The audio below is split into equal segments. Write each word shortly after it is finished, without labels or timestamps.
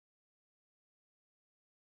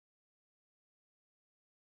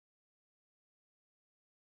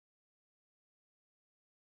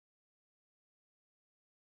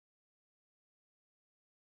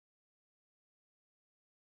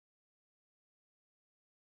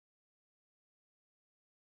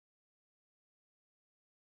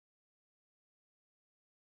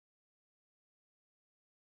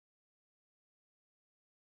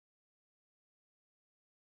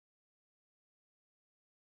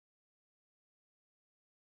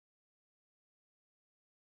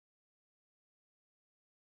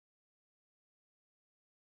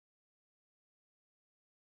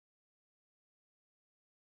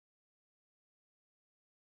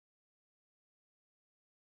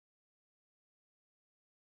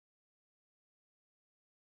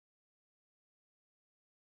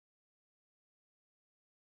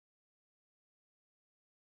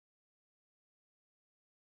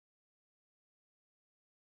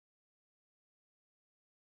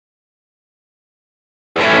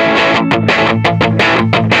Let's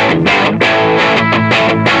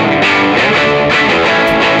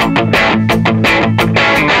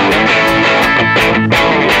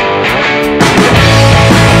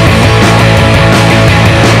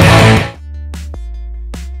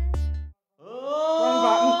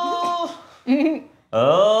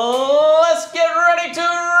get ready to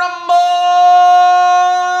rumble!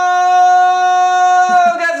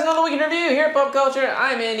 Guys, another week in review here at Popcultcha.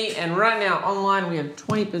 I'm Andy, and right now online we have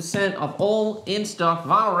 20% off all in-stock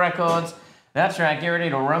vinyl records. That's right, get ready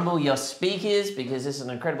to rumble your speakers because this is an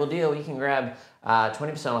incredible deal. You can grab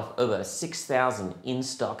 20% off over 6,000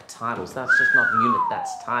 in-stock titles. That's just not the unit,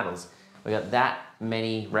 that's titles. We got that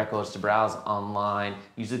many records to browse online.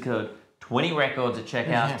 Use the code 20records at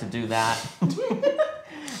checkout to do that.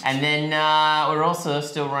 And then we're also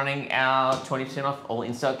still running our 20% off all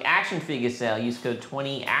in-stock action figure sale. Use code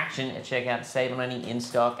 20action at checkout to save on any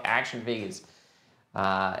in-stock action figures.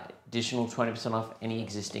 Additional 20% off any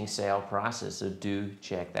existing sale prices, so do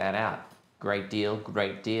check that out. Great deal,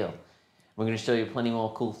 great deal. We're going to show you plenty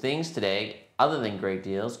more cool things today, other than great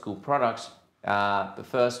deals, cool products. But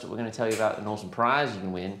first, we're going to tell you about an awesome prize you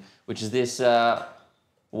can win, which is this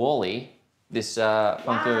Wally, this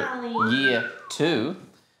Funko Year 2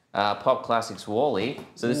 Pop Classics Wally.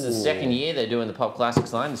 So this is the second year they're doing the Pop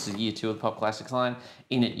Classics line. This is year 2 of the Pop Classics line.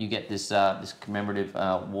 In it, you get this this commemorative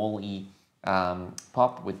Wally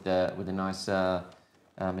pop with a nice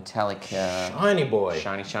metallic shiny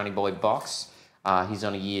boy box. He's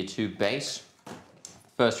on a year 2 base.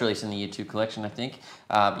 First release in the year 2 collection, I think.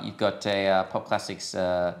 But you've got a Pop Classics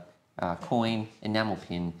coin, enamel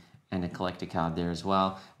pin, and a collector card there as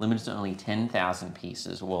well. Limited to only 10,000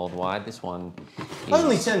 pieces worldwide. This one is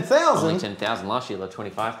only 10,000? Only 10,000. Last year they were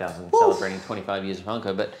 25,000, celebrating 25 years of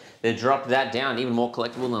Funko. But they dropped that down, even more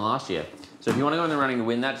collectible than last year. So if you want to go in the running to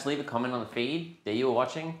win that, just leave a comment on the feed that you were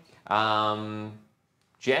watching.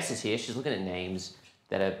 Jess is here. She's looking at names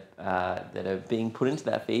that are being put into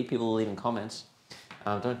that feed. People are leaving comments.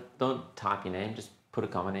 Don't type your name. Just put a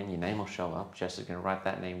comment in. Your name will show up. Jess is going to write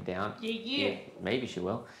that name down. Yeah. Maybe she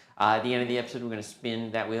will. At the end of the episode, we're going to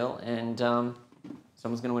spin that wheel, and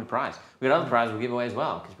someone's going to win a prize. We got other prizes we'll give away as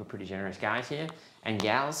well, because we're pretty generous guys here, and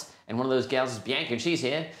gals. And one of those gals is Bianca, and she's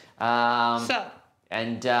here.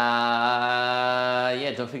 And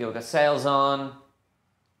yeah, don't forget, we've got sales on.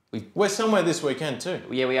 We're somewhere this weekend too.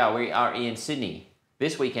 Yeah, we are. We are in Sydney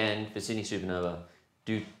this weekend for Sydney Supernova.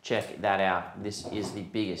 Do check that out. This is the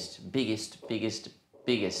biggest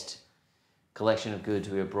collection of goods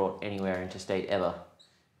we have brought anywhere interstate ever.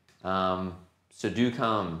 So do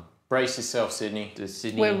come. Brace yourself, Sydney. To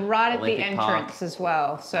Sydney. We're right Olympic at the entrance Park. as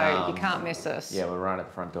well, so you can't miss us. Yeah, we're right at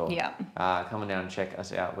the front door. Yeah. Come on down and check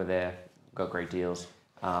us out. We're there. We've got great deals.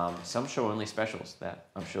 Some show-only specials that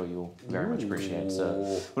I'm sure you'll very much appreciate.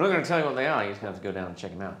 So we're not going to tell you what they are. You're just going to have to go down and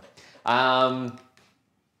check them out.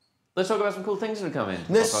 Let's talk about some cool things that have come in.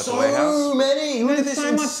 There's so many. Look at this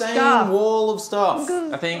insane wall of stuff.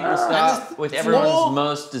 I think we'll start with everyone's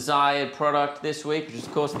most desired product this week, which is,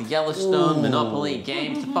 of course, the Yellowstone Monopoly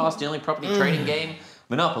Games to Pass, the only property trading game,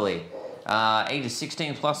 Monopoly. Ages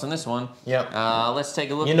 16 plus on this one. Yep. Let's take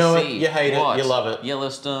a look and see what you hate it, you love it.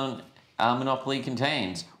 Yellowstone Monopoly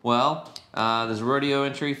contains. Well, there's a rodeo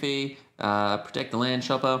entry fee, protect the land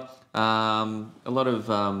shopper, a lot of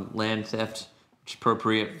land theft, which is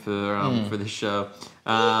appropriate for this show.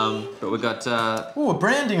 But we've got a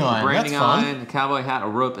branding iron. Branding That's fun. iron, a cowboy hat, a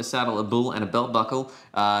rope, a saddle, a bull, and a belt buckle.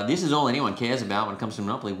 This is all anyone cares about when it comes to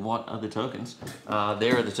Monopoly. What are the tokens?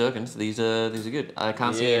 There are the tokens. These are good. I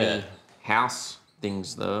can't see any house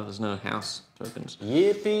things though. There's no house tokens.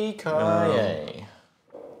 Yippee-ki-yay.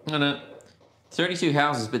 No. 32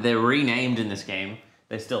 houses, but they're renamed in this game.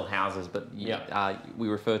 They're still houses, but we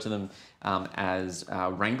refer to them as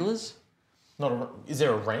Wranglers. Is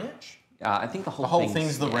there a ranch? I think the whole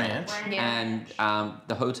thing's the ranch. And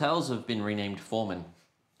the hotels have been renamed Foreman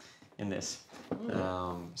in this.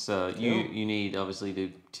 So you need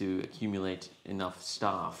obviously to accumulate enough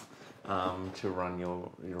staff to run your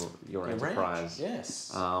enterprise. Ranch.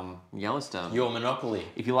 Yes. Yellowstone. Your Monopoly.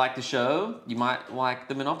 If you like the show, you might like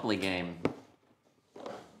the Monopoly game.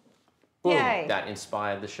 Yay. That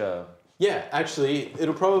inspired the show. Yeah, actually,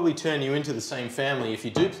 it'll probably turn you into the same family if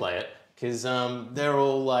you do play it. Because they're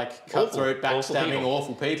all like cutthroat, backstabbing,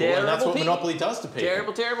 awful people, and that's what Monopoly does to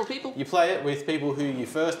people. Terrible people. You play it with people who you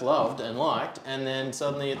first loved and liked, and then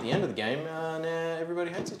suddenly at the end of the game, now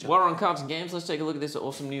everybody hates each other. While we're on cards and games, let's take a look at this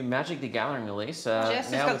awesome new Magic the Gathering release.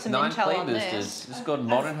 Jess now has got with some 9 intel play on boosters. this. This is called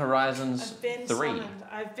Modern Horizons 3.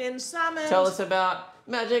 I've been summoned. Tell us about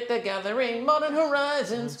Magic the Gathering, Modern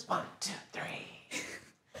Horizons. 1, 2, 3.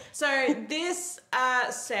 So this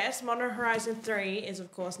set, Modern Horizon 3, is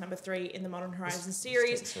of course number 3 in the Modern Horizon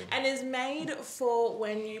series and is made for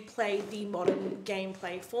when you play the modern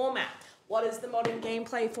gameplay format. What is the modern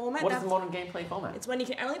gameplay format? What is the modern gameplay format? It's when you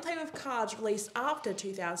can only play with cards released after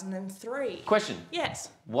 2003. Question. Yes.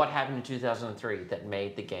 What happened in 2003 that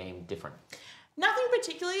made the game different? Nothing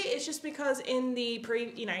particularly. It's just because in the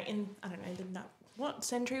I don't know, what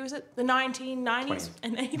century was it? The 1990s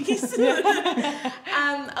and 80s.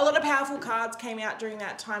 A lot of powerful cards came out during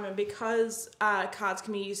that time, and because cards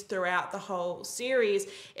can be used throughout the whole series,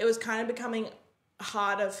 it was kind of becoming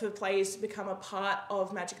harder for players to become a part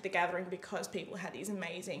of Magic the Gathering because people had these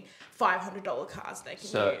amazing $500 cards they can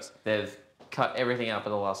use. So they've cut everything out for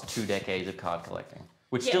the last 2 decades of card collecting,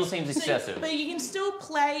 which still seems excessive. But you can still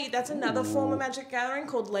play, that's another form of Magic the Gathering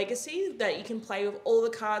called Legacy, that you can play with all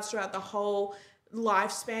the cards throughout the whole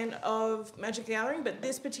lifespan of Magic the Gathering, but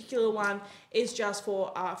this particular one is just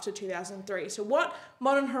for after 2003. So what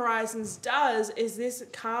Modern Horizons does is this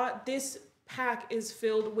pack is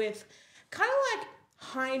filled with kind of like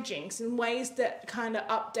hijinks and ways that kind of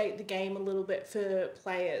update the game a little bit for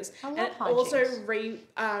players. I love and hijinks. Also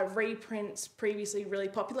reprints previously really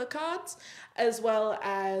popular cards, as well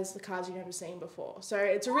as the cards you've never seen before. So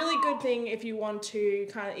it's a really good thing if you want to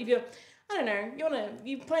if you're, I don't know,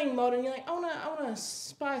 you're playing Modern, you're like, I wanna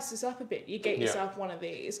spice this up a bit. You get yourself one of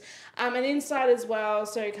these. And inside as well,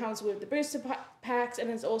 so it comes with the booster packs, and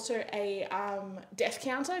it's also a death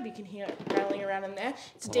counter. You can hear it rattling around in there.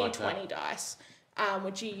 It's a D20 dice,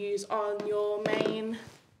 which you use on your main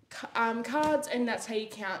cards, and that's how you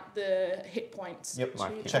count the hit points.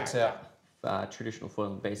 Yep, checks out. Traditional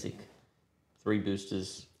foil and basic, 3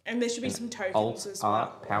 boosters. And there should be some tokens as well.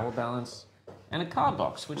 Art, power balance, and a card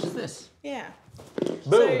box, which is this. Yeah. Boom.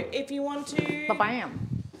 So if you want to, Ba-bam.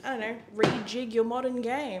 I don't know, rejig your modern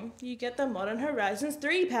game, you get the Modern Horizons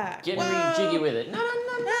 3 pack. Getting really jiggy with it. No.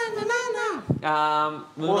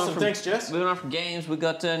 Awesome, thanks, Jess. Moving on from games, we've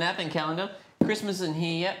got an advent calendar. Christmas isn't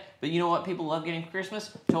here yet, but you know what people love getting for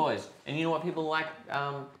Christmas? Toys. And you know what people like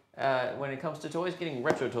when it comes to toys? Getting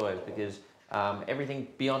retro toys, because everything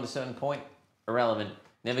beyond a certain point, irrelevant,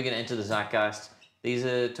 never going to enter the zeitgeist. These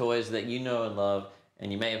are toys that you know and love,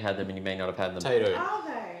 and you may have had them and you may not have had them. Potato. Are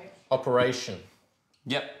they? Operation.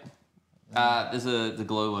 Yep. There's the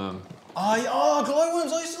glowworm. Oh,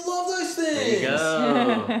 glowworms! I used to love those things. There you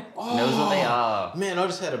go. Knows what they are. Man, I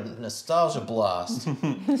just had a nostalgia blast.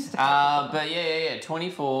 But yeah.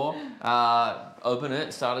 24. Open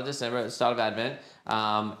it. Start of December. Start of Advent.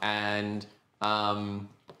 And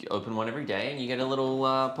open one every day, and you get a little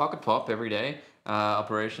pocket pop every day.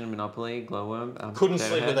 Operation Monopoly, glowworm. Couldn't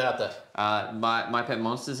sleep without that. My Pet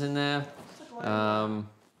Monster's in there. Oh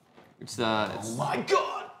my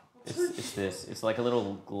god! It's this. It's like a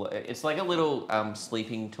little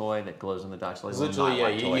sleeping toy that glows on the dice. Like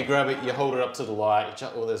Literally, you grab it, you hold it up to the light.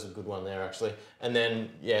 There's a good one there actually, and then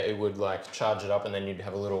it would like charge it up, and then you'd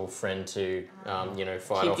have a little friend to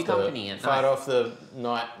fight off the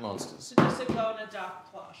night monsters. So just a glow in a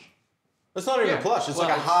dark plush. It's not even a plush. It's like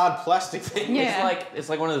a hard plastic thing. Yeah. It's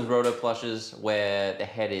like one of those roto plushes where the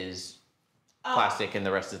head is plastic and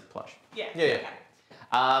the rest is plush. Yeah. Yeah.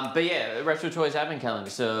 But yeah, Retro Toys Advent Calendar,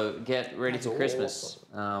 so get ready for Christmas.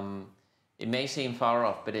 Awesome. It may seem far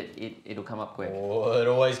off, but it'll come up quick. Oh, it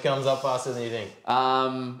always comes up faster than you think.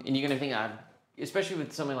 And you're going to think, especially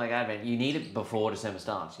with something like Advent, you need it before December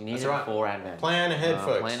starts. You need it before Advent. Plan ahead,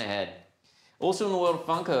 folks. Plan ahead. Also in the world of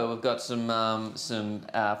Funko, we've got some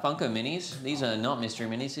Funko minis. These are not mystery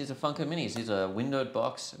minis, these are Funko minis. These are windowed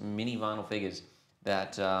box mini vinyl figures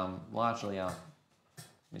that largely are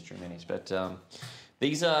mystery minis. But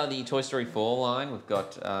these are the Toy Story 4 line. We've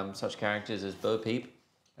got such characters as Bo Peep,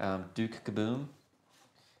 Duke Kaboom,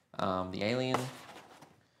 the Alien,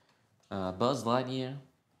 Buzz Lightyear,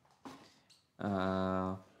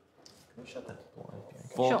 Shut that blind.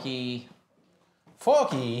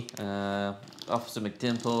 Forky, Officer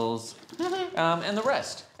McDimples, and the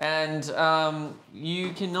rest. And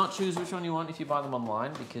you cannot choose which one you want if you buy them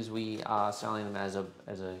online, because we are selling them as a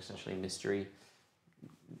essentially mystery,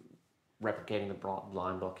 replicating the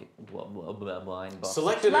blind box.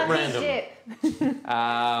 Selected at random.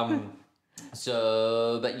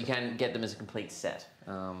 But you can get them as a complete set,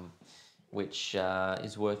 which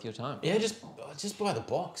is worth your time. Yeah, just buy the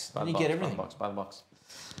box. Then you get everything. Buy the box.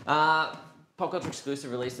 Popcultcha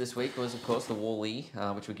exclusive release this week was, of course, the Wall-E,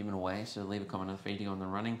 which we're giving away. So leave a comment on the feed on the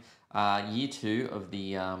running. Year 2 of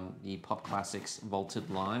the Pop Classics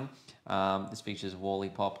Vaulted line. This features Wall-E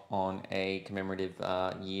Pop on a commemorative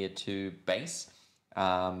Year 2 base.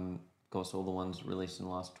 course, all the ones released in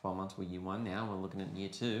the last 12 months were year 1 now. We're looking at year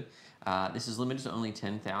 2. This is limited to only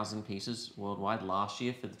 10,000 pieces worldwide. Last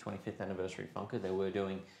year, for the 25th anniversary Funko, they were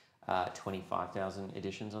doing 25,000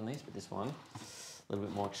 editions on these, but this one, a little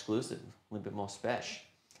bit more exclusive, a little bit more special.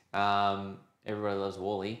 Everybody loves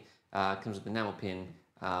Wall-E. Comes with the enamel pin,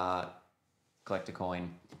 collector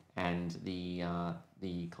coin, and the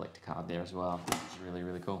collector card there as well, which is really,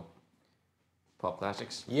 really cool. Pop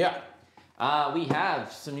Classics. Yeah. We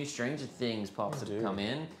have some new Stranger Things pops that have come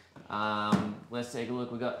in. Let's take a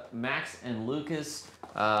look. We've got Max and Lucas.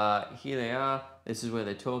 Here they are. This is where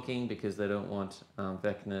they're talking because they don't want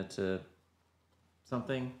Vecna to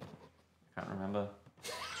something. I can't remember.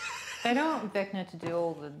 They don't want Vecna to do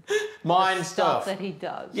all the Mind stuff stuff that he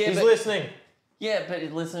does. Yeah, He's but- listening. Yeah, but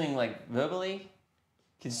it's listening like verbally.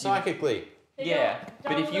 Psychically. Yeah,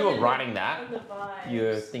 but if you were writing that, The vibes.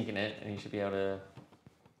 you're thinking it, and you should be able to.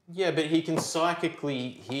 Yeah, but he can psychically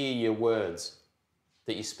hear your words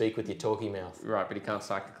that you speak with your talky mouth. Right, but he can't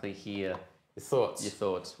psychically hear Your thoughts. your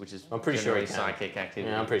thoughts, which is I'm pretty sure he generally can. psychic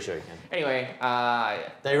activity. Yeah, I'm pretty sure he can. Anyway,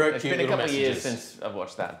 They wrote it's cute been a little couple of years messages. since I've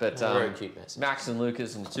watched that, but They wrote cute messages. Max and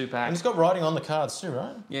Lucas and the 2-pack. And he's got writing on the cards too,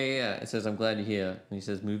 right? Yeah. It says, "I'm glad you're here," and he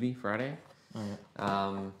says, "Movie Friday."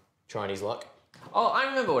 Chinese luck. Oh, I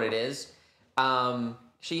remember what it is.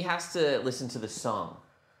 She has to listen to the song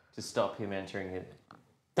to stop him entering it.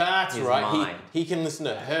 That's His right. mind. He can listen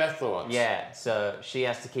to her thoughts. Yeah, so she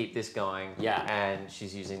has to keep this going. Yeah. And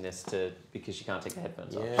she's using this to, because she can't take the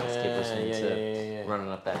headphones off. She Yeah, has to keep listening to yeah. running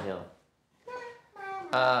up that hill.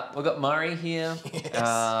 We've got Murray here. Yes.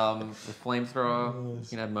 The flamethrower. You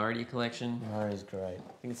can add Murray to your collection. Murray's great.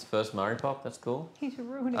 I think it's the first Murray pop. That's cool. He's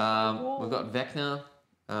ruining my wall. We've got Vecna.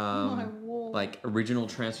 My wall. Like original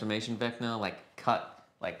transformation Vecna, like cut,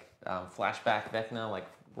 like flashback Vecna, like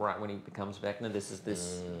right when he becomes Vecna. This is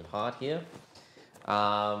this part here.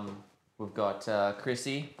 We've got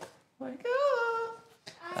Chrissy. Like,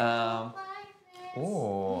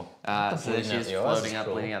 Ooh. so there she is, bleeding out the eyes floating is up,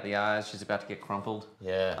 cool. bleeding out the eyes. She's about to get crumpled,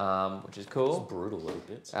 Yeah. which is It's cool. brutal little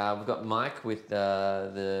bits. We've got Mike with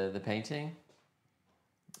the painting,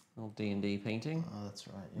 little D&D painting. Oh, that's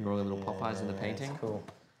right. Yeah, all the little Popeyes in the painting. That's cool.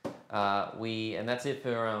 And that's it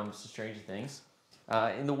for Stranger Things.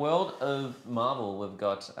 In the world of Marvel, we've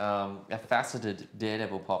got a faceted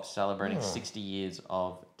Daredevil pop celebrating 60 years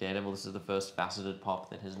of Daredevil. This is the first faceted pop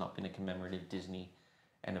that has not been a commemorative Disney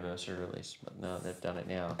anniversary release, but no, they've done it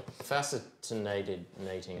now. Fascinating.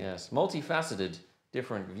 Yes, multifaceted,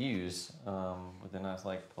 different views with a nice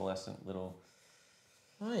like pearlescent little.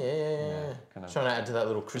 Oh yeah. kind of- Trying to add to that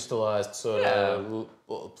little crystallized sort of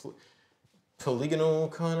polygonal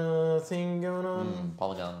kind of thing going on.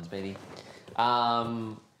 Polygons, baby.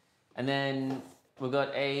 And then we've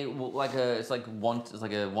got a wanted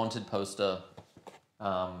poster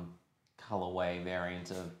colorway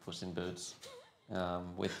variant of Puss in Boots,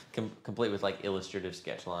 with complete with like illustrative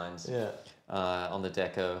sketch lines. Yeah. On the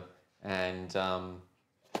deco, and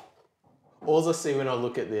All I see when I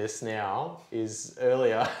look at this now is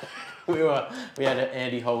earlier we had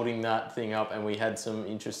Andy holding that thing up, and we had some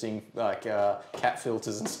interesting like cat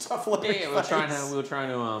filters and stuff like that. we were trying to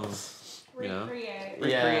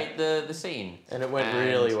recreate the scene, and it went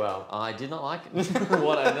really well. I did not like it. I didn't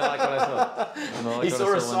like what I saw. He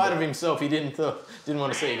saw a side of himself he didn't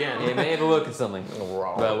want to see again. He may have awoken at something.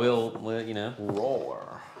 Roar. But we'll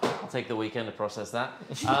Roar. I'll take the weekend to process that.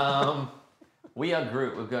 We are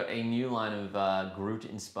Groot. We've got a new line of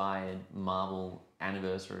Groot-inspired Marvel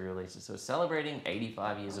anniversary releases. So celebrating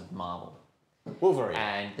 85 years of Marvel. Wolverine.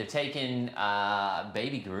 And they've taken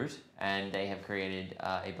Baby Groot and they have created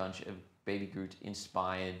a bunch of Baby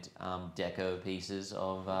Groot-inspired deco pieces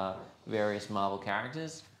of various Marvel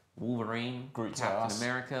characters. Wolverine, Groot's Captain ass.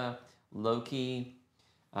 America, Loki,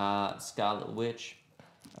 Scarlet Witch,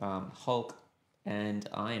 Hulk, and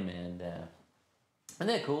Iron Man there. And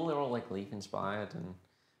they're cool. They're all like leaf inspired, and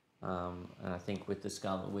I think with the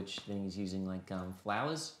Scarlet Witch thing, he's using like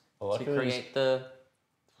flowers like to those. create the.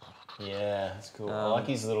 Yeah, that's cool. I like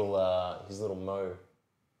his little mo,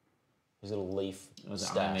 his little leaf Was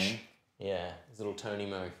it Iron stash. Man? Yeah, his little Tony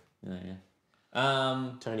mo, Yeah.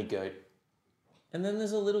 Tony goat, And then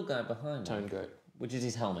there's a little guy behind Tone him, goat. which is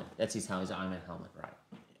his helmet. That's his helmet. His Iron Man helmet, right?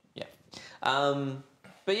 Yeah.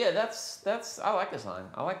 But yeah, that's. I like this line.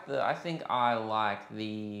 I think I like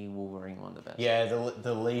the Wolverine one the best. Yeah,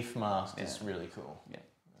 the leaf mask is really cool. Yeah.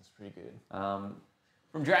 That's pretty good.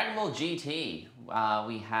 From Dragon Ball GT,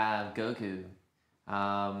 we have Goku.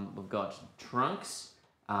 We've got Trunks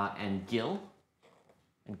and Gil.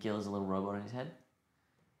 And Gil is a little robot on his head.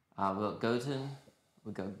 We've got Goten.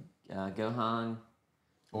 We've got Gohan.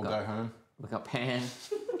 Or go home. We've got Pan.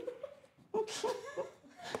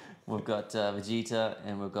 We've got Vegeta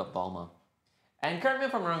and we've got Bulma. And correct me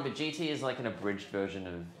if I'm wrong, but GT is like an abridged version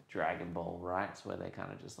of Dragon Ball, right? It's where they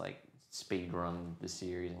kind of just like speed run the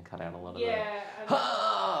series and cut out a lot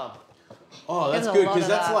of Oh, that's There's a good lot because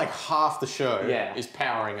of that's that. like half the show Yeah. is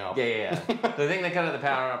powering up. Yeah. So I think they cut out the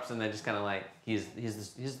power ups and they're just kind of like, here's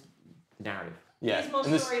the narrative. Yeah. There's more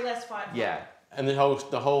And, story, less fight. Yeah. and the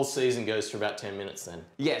whole season goes for about 10 minutes then.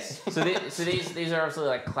 Yes. So these are obviously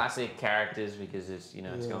like classic characters because it's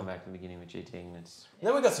it's going back to the beginning with GT and it's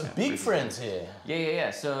Then we've got some big friends here.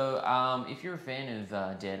 yeah. So if you're a fan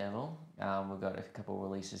of Daredevil, we've got a couple of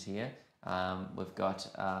releases here. We've got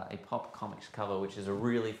a Pop Comics cover, which is a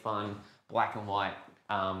really fun black and white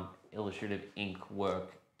illustrative ink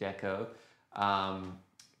work deco.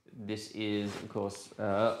 This is, of course,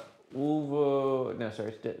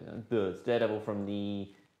 it's Daredevil from the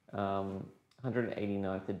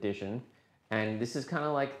 189th edition, and this is kind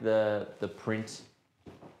of like the print.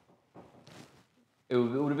 It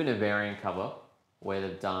would have been a variant cover where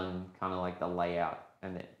they've done kind of like the layout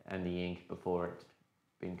and the ink before it's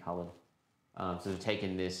been colored. So they've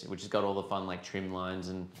taken this, which has got all the fun like trim lines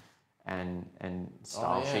and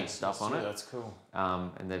style sheet stuff on it. That's cool.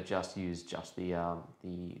 And they've just used the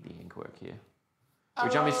ink work here.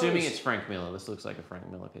 Which I'm assuming it's Frank Miller. This looks like a Frank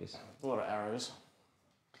Miller piece. A lot of arrows.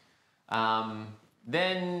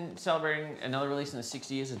 Then celebrating another release in the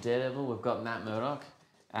 60 years of Daredevil, we've got Matt Murdock,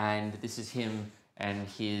 and this is him and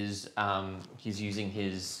he's using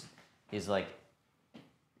his like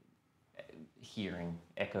hearing,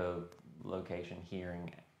 echolocation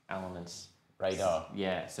hearing elements. Radar.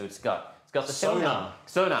 Yeah, so it's got the Sonar.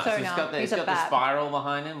 Sonar. So it's Sonar. got the He's a bat. spiral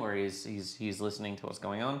behind him where he's listening to what's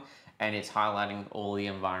going on, and it's highlighting all the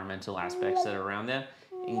environmental aspects that are around there,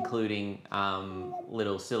 including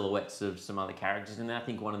little silhouettes of some other characters in there. I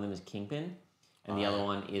think one of them is Kingpin, and the other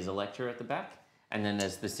one is Elektra at the back. And then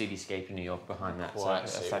there's the cityscape in New York behind that. Quite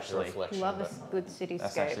so a that's actually reflection. Love of a it. good cityscape.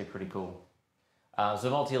 that's actually pretty cool. So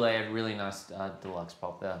multi-layered, really nice deluxe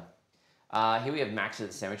pop there. Here we have Max at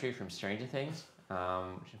the Cemetery from Stranger Things,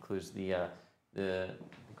 which includes the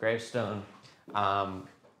gravestone,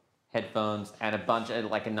 headphones, and a bunch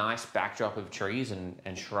of like a nice backdrop of trees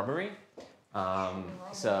and shrubbery.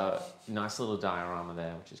 So nice little diorama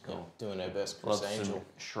there, which is cool. Doing her best, Love Chris some Angel.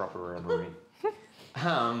 shrubbery.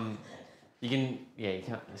 You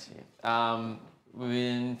can't see it.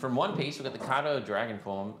 From One Piece, we've got the Kato Dragon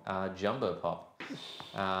Form Jumbo Pop,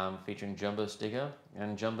 featuring Jumbo Sticker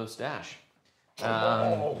and Jumbo Stash.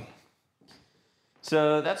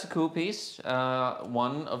 So that's a cool piece.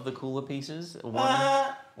 One of the cooler pieces.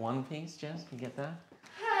 One piece, Jess, you get that?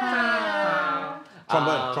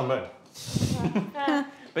 Trombone.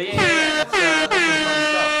 But yeah, that's some fun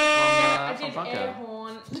stuff I from did Funko. air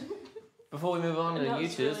horn. Before we move on to That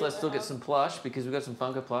was YouTubes, really let's look at bad. some plush because we've got some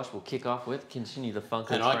Funko plush. We'll kick off with, continue the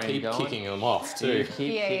Funko And train I keep going. kicking them off You too.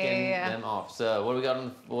 keep Yeah, kicking yeah. them off. So what do we got on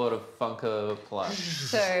the board of Funko plush?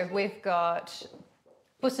 So we've got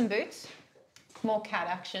Puss in Boots, more cat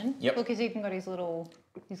action. Yep. Look, he's even got his little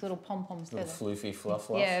pom-pom Little feather. floofy fluff.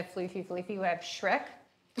 Yeah, floofy. We have Shrek,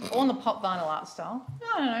 all in the pop vinyl art style.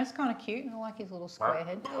 I don't know, it's kind of cute. I like his little square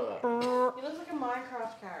head. He looks like a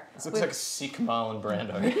Minecraft character. This looks like a sick Marlon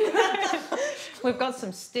Brando. We've got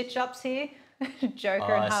some stitch ups here.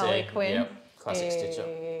 Joker Oh, I and Harley see. Quinn. Yep. Classic stitch up.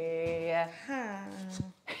 Yeah.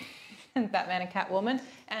 And Batman and Catwoman.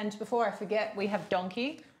 And before I forget, we have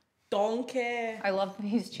Donkey. Donkey. I love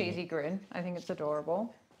his cheesy grin. I think it's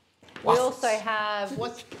adorable. We also have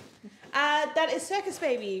That is Circus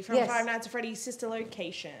Baby from Yes. Five Nights at Freddy's sister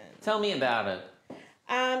location. Tell me about it.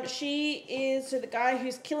 She is the guy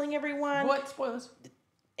who's killing everyone. What? Spoilers.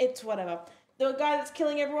 It's whatever. The guy that's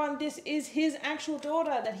killing everyone, this is his actual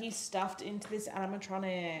daughter that he stuffed into this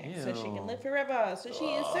animatronic so she Ew. can live forever. So she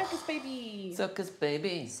is Circus Baby. Circus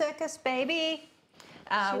baby. Circus Baby.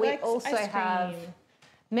 She We likes also ice have cream.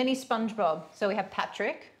 Mini SpongeBob. So we have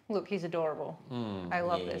Patrick. Look, he's adorable. I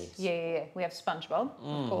love this. yes. Yeah. We have SpongeBob,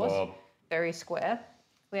 of course. Bob. Very square.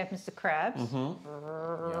 We have Mr. Krabs.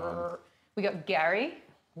 We got Gary.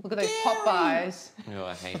 Look at those pop eyes. Oh,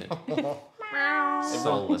 I hate it.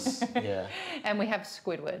 Soulless. Yeah. And we have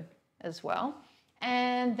Squidward as well.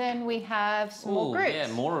 And then we have some more Ooh, Groots. yeah,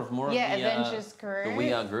 more of the Avengers the Groot.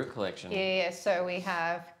 We Are Groot collection. Yeah, so we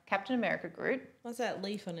have Captain America Groot. What's that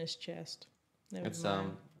leaf on his chest? Never It's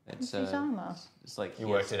mind. it's His armor. it's like You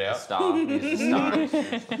he worked has it a out? Star. He's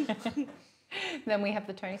a star. Then we have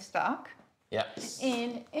the Tony Stark. Yep.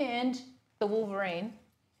 And the Wolverine.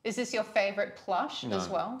 Is this your favorite plush No, as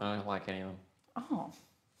well? I don't like any of them. Oh.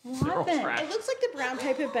 They're all What then? trash. It looks like the brown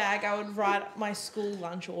paper bag I would write my school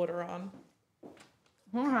lunch order on.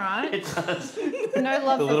 All right. It does. No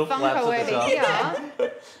love The for little flaps Funko at the over top.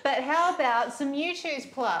 here. But how about some YouTube's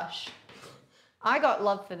plush? I got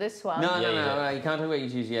love for this one. No, Yeah, no, you can't talk about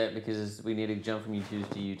YouTubes yet because we need to jump from YouTubes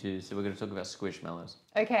to YouTube. So we're going to talk about Squishmallows.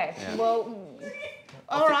 Okay, Yeah. well,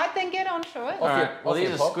 all right, then get on to it. All right. Well, off these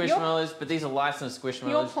your are pop. Squishmallows, but these are licensed Squishmallows.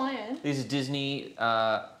 Your plan. These are Disney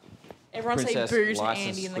Everyone say princess boo to licensed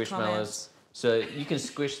Andy in the Squishmallows. comments. So you can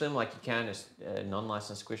squish them like you can as a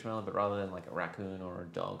non-licensed Squishmallow, but rather than like a raccoon or a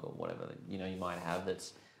dog or whatever that, you might have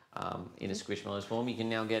that's in a Squishmallows form, you can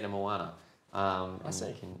now get a Moana. I see.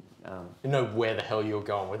 You can, You know where the hell you're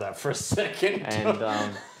going with that for a second.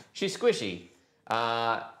 and she's squishy.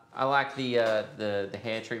 I like the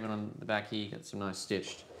hair treatment on the back here. You got some nice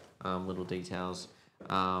stitched little details.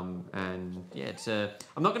 And yeah, it's I'm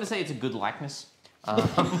not going to say it's a good likeness.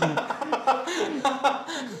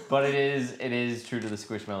 But it is true to the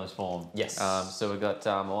Squishmallows form. Yes. So we've got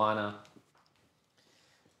Moana,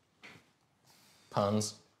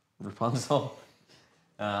 Puns. Rapunzel,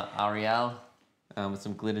 Ariel with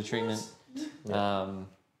some glitter treatment,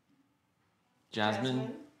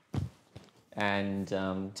 Jasmine, and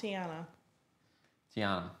Tiana.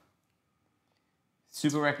 Tiana.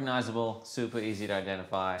 Super recognizable, super easy to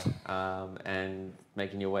identify, and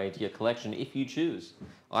making your way to your collection if you choose.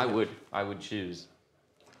 I would choose.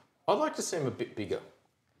 I'd like to see them a bit bigger.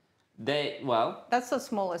 That's a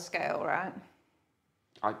smaller scale, right?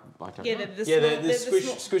 I don't Yeah, know. the The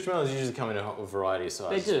small- Squishmallows usually come in a variety of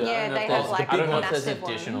They sizes. do. Yeah, I don't know they if have, there's- like, I don't know if there's massive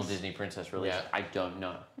additional ones. Disney Princess release. Yeah. I don't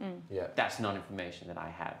know. Yeah. That's not information that I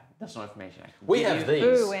have. That's not information I can We give have you.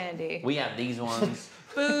 these. Ooh, Andy. We have these ones.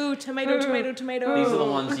 Boo, tomato, tomato, tomato. These are the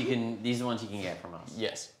ones you can. These are the ones you can get from us.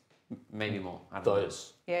 Yes. Maybe more. I don't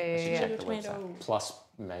Those. Yeah, know. I should yeah. check the Tomato, website. tomato. Plus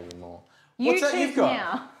maybe more. You What's that choose you've got?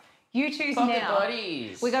 now. You choose Pocket now.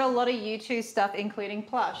 buddies. We got a lot of YouTube stuff, including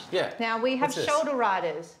plush. Yeah. Now we have What's this? shoulder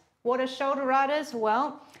riders. What are shoulder riders?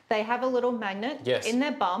 Well, they have a little magnet Yes. in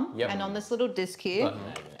their bum Yep. and on this little disc here. Button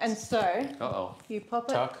magnets. And so Uh-oh. you pop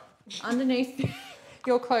it Tuck. underneath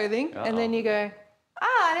your clothing, and then you go,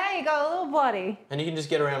 now you got a little body. And you can just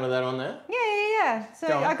get around with that on there. Yeah. So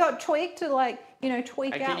Go on. I got tweaked to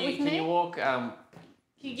tweak Hey, out with me. can you walk?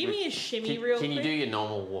 Can you give me a shimmy real Can quick? you do your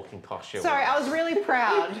normal walking posture? Sorry, I was really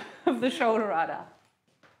proud of the shoulder rider.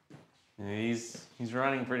 He's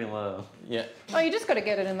running pretty low. Yeah. Oh, you just got to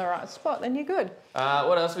get it in the right spot, then you're good.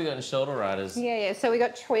 What else we got in shoulder riders? Yeah. So we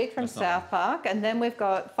got Tweak from That's not South Park, and then we've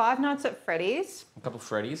got Five Nights at Freddy's. A couple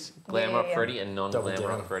Freddies, Glam Up Yeah. Freddy and Double non-Glam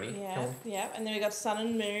down. Up Freddy. Yeah. And then we got sun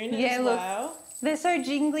and moon Yeah, as look. well. They're so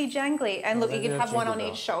jingly jangly, and look, they you do can have have one on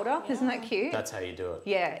jingle each bells. shoulder. Isn't that cute? That's how you do it.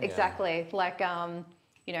 Yeah, exactly. Like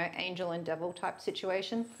angel and devil type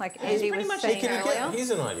situation, like It's Andy pretty was much saying Can you get, earlier. here's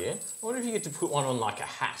an idea. What if you get to put one on like a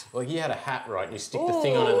hat? Like you had a hat, right? And you stick the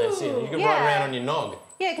thing on it and that's it. You can ride Yeah. around on your nog.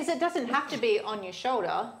 Yeah, because it doesn't have to be on your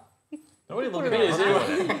shoulder. Nobody look Put at it me. on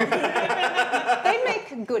Is that. They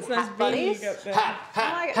make good hat buddies. No,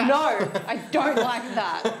 I don't like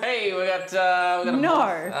that. Hey, we got a No.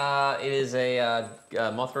 moth. It is a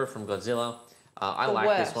Mothra from Godzilla. I The like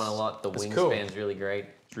this worst. one a lot. The It's wingspan's cool. really great.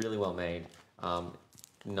 It's really well made.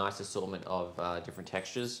 Nice assortment of different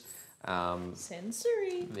textures.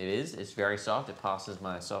 Sensory. It is. It's very soft. It passes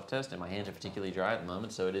my soft test, and my hands are particularly dry at the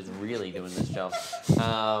moment, so it is really doing this job.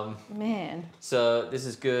 Man. So this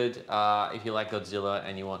is good. If you like Godzilla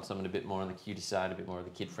and you want something a bit more on the cutie side, a bit more of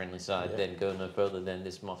the kid-friendly side, Yeah. then go no further than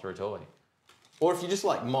this Mothra toy. Or if you just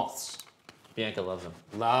like moths. Bianca loves them.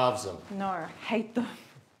 Loves them. No, hate them.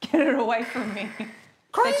 Get it away from me.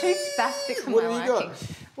 They're too spastic for What my have you got?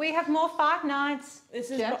 liking. We have more Five Nights.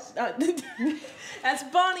 This is Jess? that's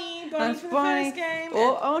Bonnie. Bonnie That's from Bonnie. the first game.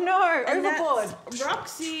 Oh no, And overboard. that's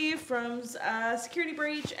Roxy from Security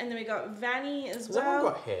Breach, and then we got Vanny as Has that one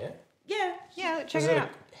well. got hair? Yeah, Yeah, check Is it it out.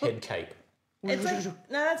 a head cape? it's like no,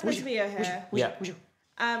 that's supposed to be her hair. Yeah.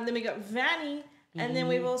 Then we got Vanny, and then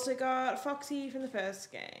we've also got Foxy from the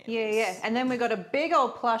first game. Yeah. And then we got a big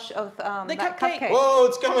old plush of The that cupcake. cupcake. Whoa,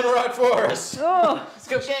 it's coming right for us. Oh,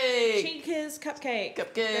 Cupcake! Chica's cupcake.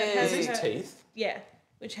 Cupcake. That has Is her- his teeth? Yeah,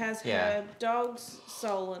 which has Yeah. her dog's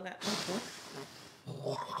soul in it.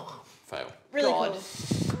 Fail. Really God. cool.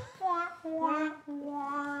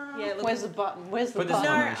 Yeah, look. where's the button? Where's the Put this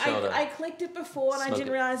button? on No, your shoulder. I clicked it before and I Smoke didn't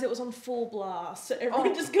it. realise it was on full blast. So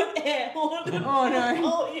everyone just got air horn. Oh no.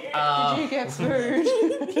 Oh, yeah. Did you get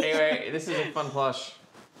food? Anyway, this is a fun plush.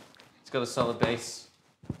 It's got a solid base.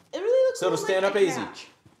 It really looks So it'll more stand like up a easy. couch.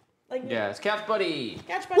 Like Yeah, it's Couch Buddy.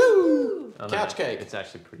 couch buddy. Woo! Oh, no, Couch cake. It's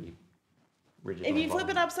actually pretty rigid. If on you the flip it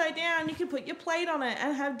bottom. upside down, you can put your plate on it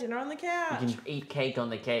and have dinner on the couch. You can eat cake on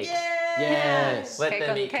the cake. Yeah. Yes. Let Cake them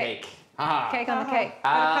on eat cake. cake. Cake on the cake.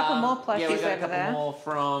 Got a couple more plushies Yeah, we got a over couple there. more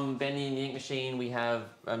from Bendy and the Ink Machine. We have,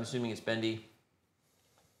 I'm assuming it's Bendy.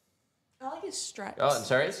 I like his stripes. Oh, I'm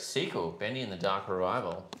sorry, it's a sequel. Bendy and the Dark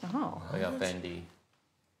Revival. Oh. I got Bendy.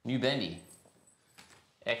 New Bendy.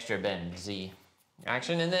 Extra Bendy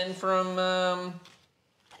action. And then from, then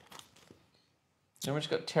we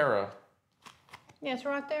just got Terra Yeah, it's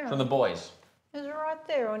right there. from the boys. It's right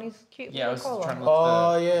there on his cute Yeah, I little was collar. trying to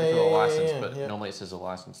look for the license, yeah, but yeah. normally it says a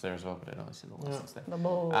license there as well, but it only says a license there. The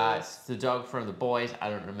boys. It's the dog from the boys. I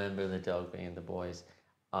don't remember the dog being in the boys.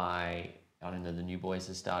 I don't know, the new boys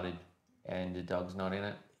has started and the dog's not in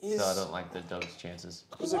it, so I don't like the dog's chances.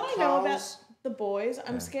 What I know about the boys,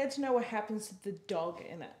 I'm scared to know what happens to the dog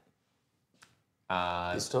in it.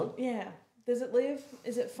 This dog? Yeah. Does it live?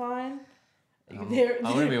 Is it fine? I'm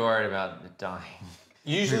going to be worried about it dying.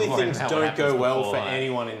 Usually Worried things about what don't go happens well before for that.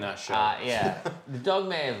 anyone in that show. Yeah, the dog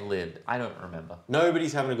may have lived. I don't remember.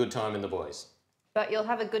 Nobody's having a good time in The Boys. But you'll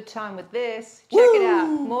have a good time with this. Check it out.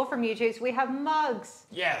 More from YouTube. We have mugs.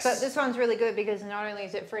 Yes. But this one's really good because not only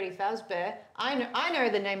is it Freddy Fazbear, I know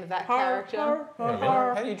the name of that character.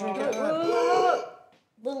 How do you drink it?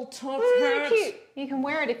 Little top Really hat. cute. You can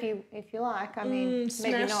wear it if you like. I mean, maybe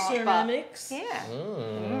Smash not. But ceramics. yeah.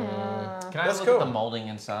 Can I That's look cool. at the molding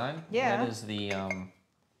inside? Yeah. That is the,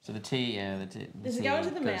 so the tea, yeah, the tea. Does it tea go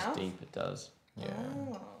into the goes mouth? deep, it does. Yeah.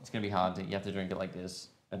 It's going to be hard to, you have to drink it like this,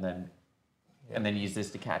 and then use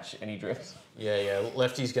this to catch any drips. Yeah.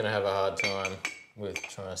 Lefty's going to have a hard time with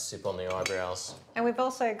trying to sip on the eyebrows. And we've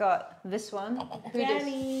also got this one.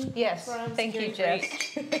 Vanny. Yes. from Thank you, Scary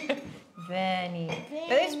Jess. Vanny.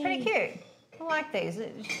 But it's pretty cute. I like these.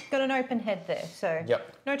 It's got an open head there, so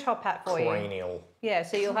Yep. no top hat for you. Cranial. Yeah,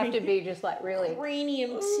 so you'll have to be just like really,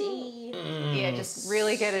 Cranium tea. yeah, just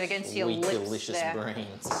really get it against your Sweet, lips delicious there.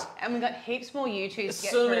 brains. And we've got heaps more YouTubes to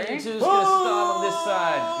get So many through. YouTubers. Gonna start on this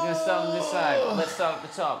side. Gonna start on this side. Let's start at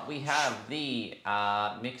the top. We have the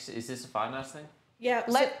mix. Is this a Five Nights thing? Yeah.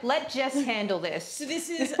 Let Jess handle this. So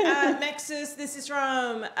this is Nexus. This is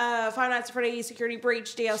from Five Nights at Freddy's Security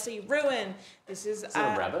Breach DLC Ruin. This is Is it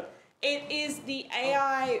a rabbit? It is the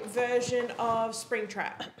AI version of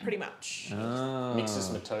Springtrap, pretty much. Mixes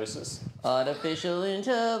mitosis. Artificial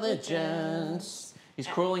intelligence. He's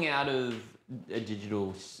crawling out of a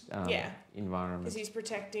digital environment. Because he's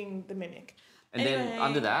protecting the mimic. And then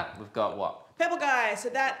under that, we've got what? Pebble Guy. So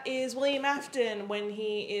that is William Afton when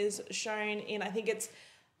he is shown in, I think it's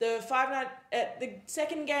the the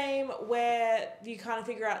second game where you kind of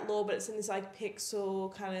figure out lore, but it's in this like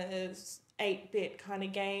pixel kind of 8-bit kind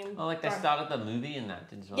of game. Oh, like they started the movie in that,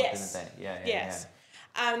 didn't Yes. they? Yeah. Yes.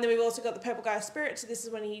 And then we've also got the Purple Guy Spirit. So this is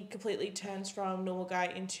when he completely turns from normal guy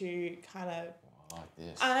into kind of, Like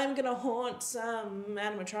this. I'm going to haunt some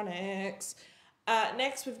animatronics.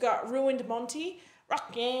 Next, we've got Ruined Monty,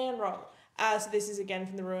 Rock and Roll. So this is again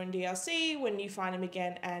from the Ruined DLC, when you find him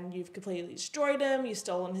again and you've completely destroyed him, you've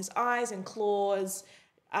stolen his eyes and claws,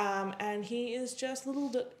 and he is just a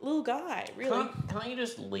little guy, really. Can't you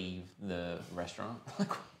just leave the restaurant?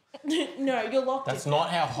 No, you're locked That's in. not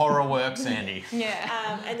how horror works, Andy.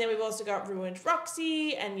 Yeah. And then we've also got Ruined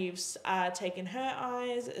Roxy, and you've taken her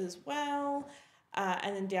eyes as well.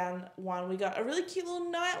 And then down one, we got a really cute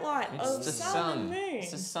little nightlight It's of the sun and sun. moon,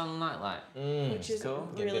 It's the sun nightlight. which is cool.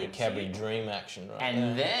 Get a really bit of Cadbury cute. Dream action right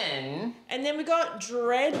And there. then And then we got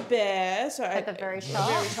Dreadbear, so At the very top.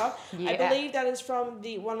 Very top. I Yeah. believe that is from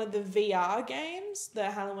one of the VR games,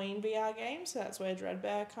 the Halloween VR game. So that's where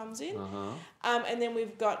Dreadbear comes in. And then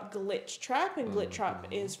we've got Glitch Trap, and Glitch Trap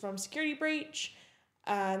is from Security Breach.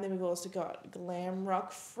 And then we've also got Glam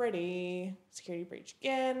Rock Freddy, Security Breach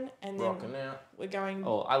again, and then Rocking out. we're going.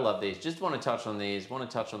 oh, I love these. Just want to touch on these. Want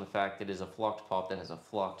to touch on the fact that it is a flocked pop that has a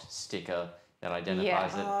flocked sticker that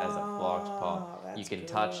identifies it as a flocked pop. You that's can good.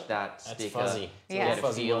 touch that That's sticker. fuzzy. You Yeah. get a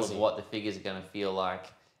Fuzzy feel wuzzy. of what the figure's going to feel like.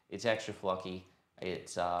 It's extra flocky.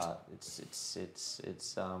 It's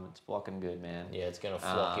flocking good, man. Yeah, it's gonna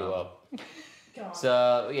flock you up.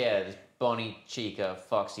 So yeah, there's Bonnie, Chica,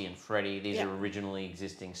 Foxy, and Freddy. These Yeah. are originally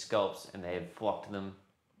existing sculpts, and they've flocked them,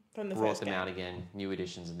 From the brought first them game. out again. New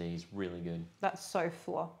editions of these, really good. That's so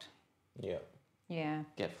flocked. Yeah. Yeah.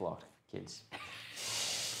 Get flocked, kids.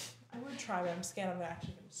 I would try, but I'm scared I'm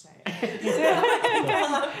actually going to say it.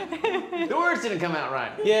 The words didn't come out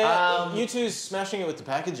right. Yeah, you two's smashing it with the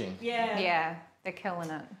packaging. Yeah. Yeah. They're killing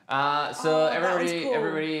it. So that one's cool.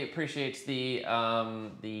 everybody appreciates the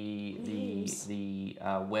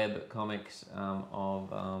web comics of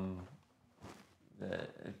the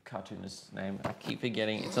cartoonist's name. I keep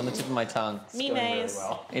forgetting. It's on the tip of my tongue. Memes.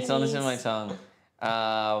 It's on the tip of my tongue.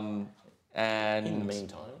 And In the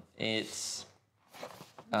meantime. it's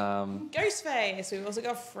Ghostface. We've also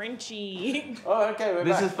got Frenchie. Oh, okay, we're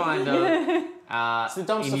This back. is fine though. It's the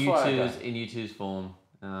dumpster fire guy. In U2's form.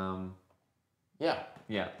 Yeah.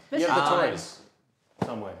 Yeah. You have the toys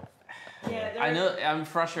somewhere. Yeah, I know. I'm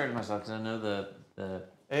frustrated myself because I know the.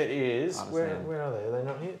 It is. Where are they? Are they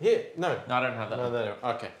not here? Here. No. No, I don't have that. No, they don't.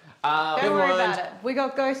 Okay. Don't worry about it. We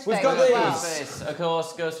got Ghostface. We've got as these. well. Ghostface, of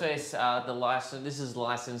course. Ghostface. The license. This is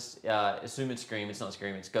licensed. Assume it's Scream. It's not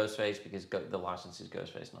Scream. It's Ghostface because the license is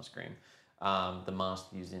Ghostface, not Scream. The mask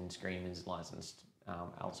used in Scream is licensed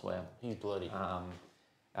elsewhere. He's bloody.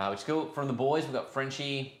 Which is cool. From the boys, we've got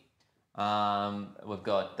Frenchie. We've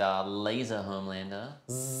got Laser Homelander.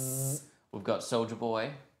 We've got Soldier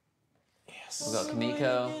Boy. Yes. We've got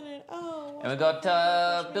Kamiko. And we've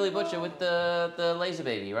got Billy Butcher with the laser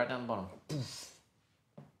baby right down the bottom.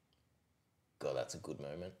 God, that's a good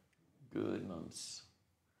moment. Good months.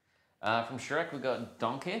 From Shrek, we've got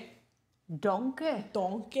Donkey. Donkey.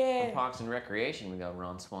 From Parks and Recreation, we've got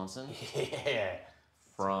Ron Swanson. Yeah.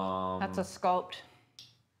 From That's a sculpt.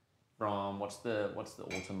 From what's the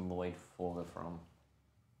Autumn Lloyd Forger from?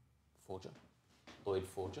 Forger. Lloyd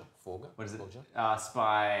Forger. Forger. What is it? Forger.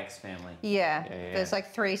 Spy X Family. Yeah. Yeah. There's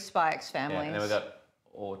like 3 Spikes families. Yeah, and then we got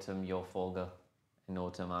Autumn Your Folger and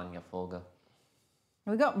Autumn Anya Folger.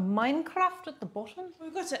 We got Minecraft at the bottom.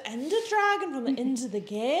 We've got an Ender Dragon from the end of the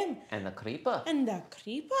game. And the Creeper. And the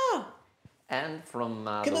Creeper. And from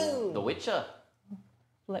on. the Witcher.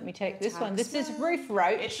 Let me take this one. This is Roof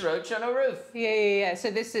Roach. It's Roach on a roof. Yeah. So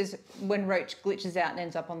this is when Roach glitches out and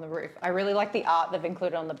ends up on the roof. I really like the art they've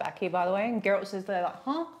included on the back here, by the way. And Geralt says they're like,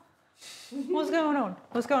 huh? What's going on?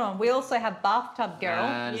 What's going on? We also have Bathtub Geralt.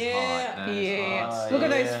 That is Yeah. hot. That is hot. Look at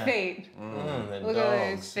those feet. Look at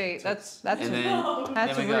dogs. those feet. That's And then,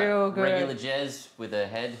 that's then we got real good. regular Jez with a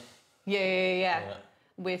head. Yeah.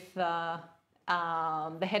 With the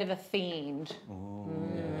head of a fiend.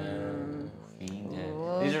 Fiend head.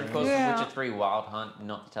 These are, of course, Yeah. Witcher 3 Wild Hunt,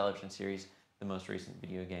 not the television series, the most recent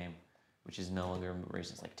video game, which is no longer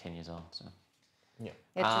recent, it's like 10 years old. So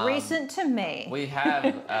It's recent to me. we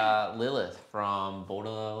have Lilith from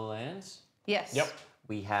Borderlands. Yes. Yep.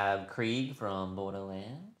 We have Krieg from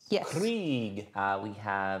Borderlands. Yes. Krieg. We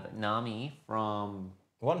have Nami from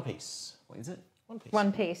One Piece. what is it? One Piece.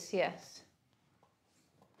 One Piece. Yes.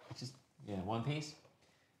 One Piece.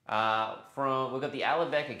 We've got the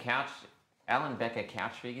Alan Becker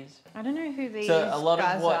couch figures. I don't know who these So a lot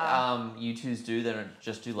guys of what are. YouTubers do, they don't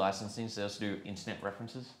just do licensing, so they also do internet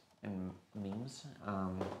references and memes.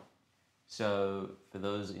 So for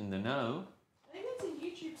those in the know, I think it's a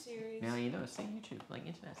YouTube series. now you know, see YouTube, like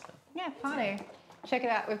internet stuff. Yeah, party. Check it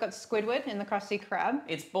out. We've got Squidward in the Krusty Krab.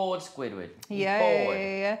 It's bored Squidward. He's Yeah.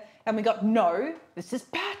 bored. And we got No. This is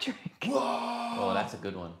Patrick. Oh, that's a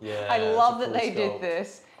good one. Yeah. I it's love a that cool they did sculpt.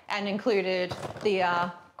 this and included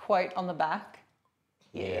the quote on the back.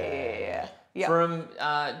 Yeah. Yeah. From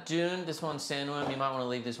Dune, this one's Sandworm. You might want to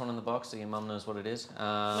leave this one in the box so your mum knows what it is. Mr.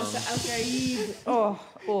 Al-Qaib. Oh,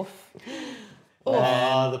 oof.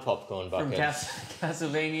 Oh, the popcorn From bucket.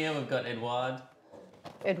 Castlevania, we've got Edward.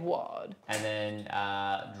 Edward. And then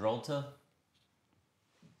Drolta.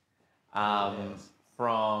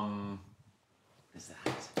 From what is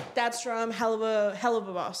that? That's from Hell of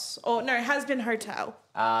a Boss. Or no, Has Been Hotel.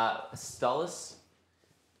 Stollis.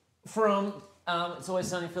 From It's Always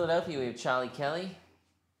Sunny in Philadelphia, we have Charlie Kelly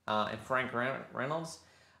and Frank Reynolds.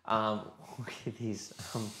 Look at these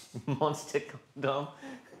monster condom.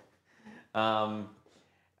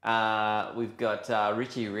 We've got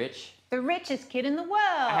Richie Rich. The richest kid in the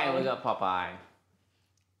world. Hey, we got Popeye.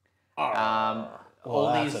 That's all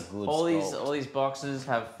a good these boxes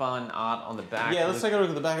have fun art on the back. Yeah, let's take a look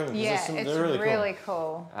at the back of them. Yeah, They're it's really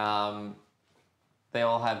cool. They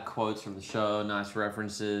all have quotes from the show, nice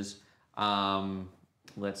references.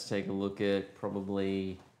 Let's take a look at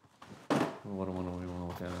probably. What do we want to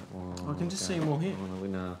look at? I can just see them all here.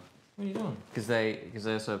 No, What are you doing? because they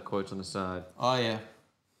also have quotes on the side. Oh, yeah.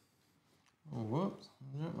 Oh, whoops.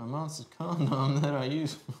 I dropped my monster condom that I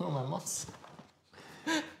use for my monster.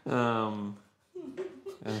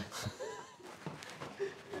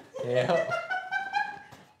 Yeah.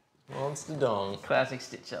 Monster dong. Classic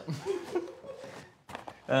Stitch Up.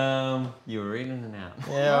 You were reading it out.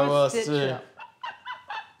 Yeah, I was Stitch too. Up.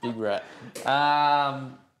 Big rat.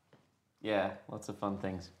 Yeah, lots of fun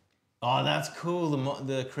things. Oh, that's cool.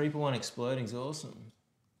 The creeper one exploding is awesome.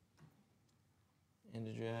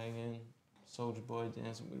 Ender Dragon, Soldier Boy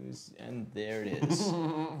dancing with his, and there it is.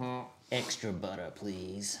 Extra butter,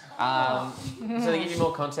 please. So to give you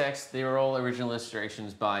more context, they were all original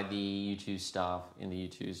illustrations by the YouTube staff in the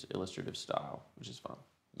YouTube's illustrative style, which is fun.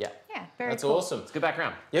 Yeah. Yeah, very That's cool. awesome. It's good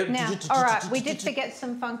background. Yep. Now, all right, we did forget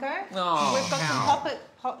some Funko. Oh, We've got how?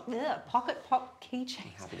 some pocket pop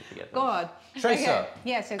keychains. Happy to forget that. God. Tracer. Okay.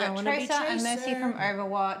 Yeah, so we've I got wanna be Tracer and Mercy Tracer. from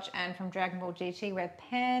Overwatch and from Dragon Ball GT. We have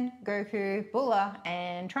Pan, Goku, Bulla,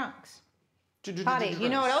 and Trunks. Party. You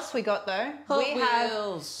know what else we got though? Hot we have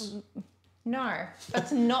Wheels. no.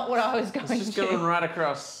 That's not what I was going It's just to. going right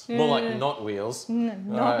across. More like not wheels. Not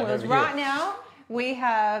Alright, wheels. over Right here. now, we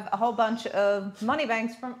have a whole bunch of money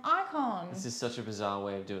banks from Icon. This is such a bizarre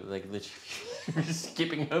way of doing it. Like literally just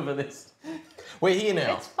skipping over this. We're here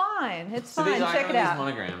now. It's fine. It's So fine. these Check it icons out.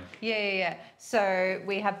 monogram. Yeah. So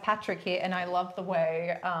we have Patrick here, and I love the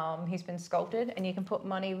way he's been sculpted, and you can put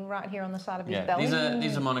money right here on the side of his Yeah, belly.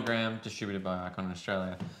 these are monogram distributed by Icon in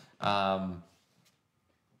Australia.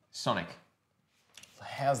 Sonic.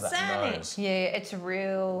 How's that Sonic. nose? Yeah, it's a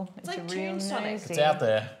real. It's like a real Toon Sonic. nosy. It's out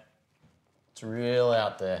there. It's real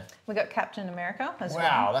out there. We got Captain America as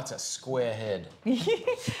Wow, that's a square head. well.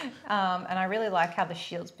 And I really like how the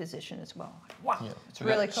shield's positioned as well. Wow, Yeah. it's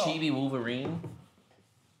really Got cool. Chibi Wolverine.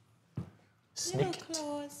 Snicket.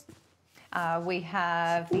 Claws. We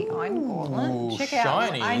have the Iron Gauntlet. Ooh, Check out.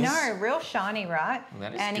 I shinies. know, real shiny, right?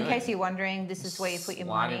 That is And in good. case you're wondering, this is where you put your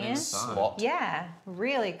Slide money it in. inside. Slot. Yeah,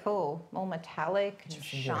 really cool. All metallic, and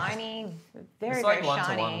shiny, very, It's like very one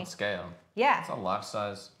shiny. to one scale. Yeah, It's a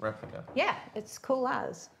life-size replica. yeah, it's cool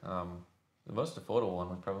as. The most affordable one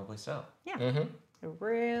would probably sell. Yeah, Mm-hmm.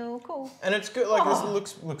 real cool. And it's good. Like Oh.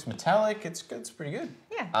 this looks metallic. It's good. It's pretty good.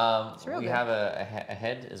 Yeah, it's real We good. have a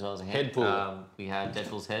head as well as a head. Head pool. We have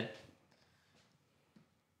Deadpool's head.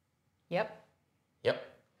 Yep, Yep.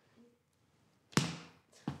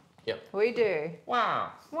 Yep. we do.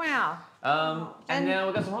 Wow. Wow. And And- now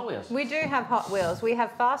we've got some Hot Wheels. We do have Hot Wheels. We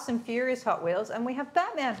have Fast and Furious Hot Wheels, and we have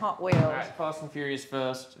Batman Hot Wheels. All right, Fast and Furious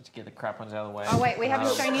first to get the crap ones out of the way. Oh wait, we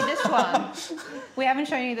haven't shown you this one. We haven't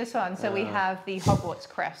shown you this one. So we have the Hogwarts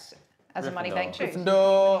crest as a money bank too.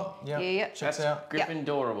 Gryffindor. Yep. Yeah. Checks That's out.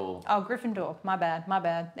 Gryffindorable. Oh, Gryffindor. My bad. My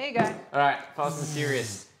bad. There you go. All right, Fast and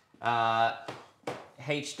Furious.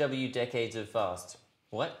 HW Decades of Fast.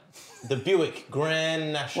 What? The Buick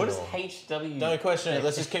Grand National. What is HW? Don't question it.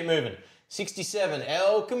 Let's just keep moving. 67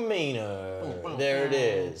 El Camino. There it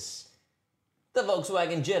is. The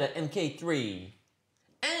Volkswagen Jetta MK3.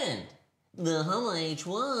 And the Hummer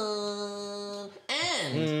H1.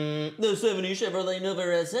 And the 70 Chevrolet Nova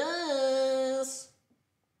SS.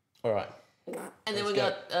 All right. And then Let's we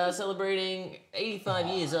got celebrating 85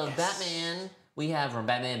 years of Batman. We have from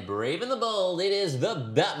Batman Brave and the Bold, it is the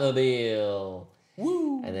Batmobile.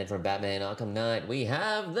 Woo! And then from Batman Arkham Knight, we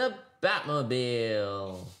have the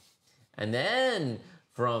Batmobile. And then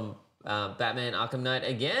from Batman Arkham Knight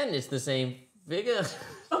again, it's the same figure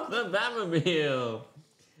of the Batmobile.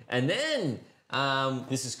 And then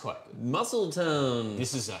This is quite good. Muscle Tone.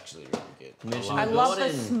 This is actually really good. Commissioner I love the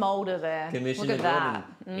Gordon. smolder there. Commissioner Look at Gordon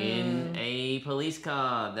that. in a police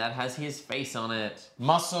car that has his face on it.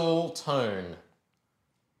 Muscle Tone.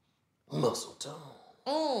 Muscle Tone.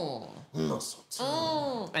 Oh. Muscle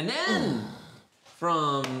Tone. And then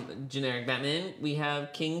from generic Batman, we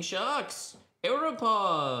have King Shark's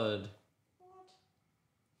Aeropod.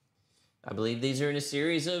 I believe these are in a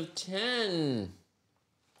series of 10.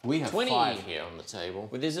 We have 20. 5 here on the table.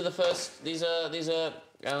 Well, these are the first. These are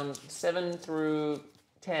 7 through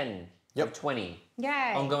 10. Yep. Of 20. Yay.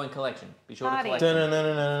 Ongoing collection. Be sure Party. to collect them.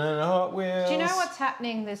 Dun-dun-dun-dun-dun-dun, Hot Wheels. Do you know what's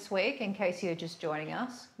happening this week, in case you're just joining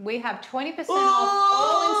us? We have 20% off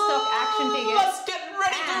all in-stock action figures. Let's get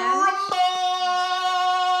ready to And- rumble!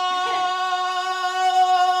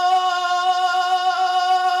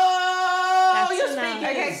 That's Your enough.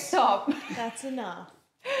 speakers. Okay, stop. That's enough.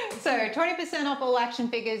 So 20% off all action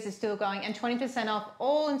figures is still going, and 20% off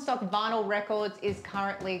all in-stock vinyl records is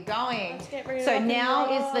currently going. Let's get ready So to rock and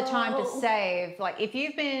now is the time to roll. save. Like if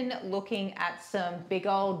you've been looking at some big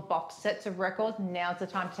old box sets of records, now's the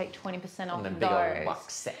time to take 20% off And the of big old those.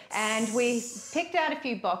 box sets. And we picked out a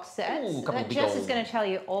few box sets Ooh, a couple that big Jess is old going to tell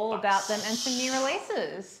you all about them and some new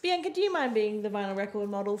releases. Bianca, do you mind being the vinyl record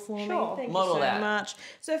model for Sure. me? Thank Model you so that. much.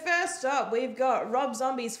 So first up, we've got Rob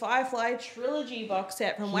Zombie's Firefly Trilogy box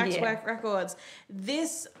set from Waxwork Records.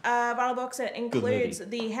 This vinyl box set includes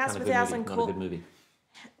the House of a Thousand Not a good movie.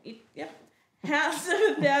 Yep. House of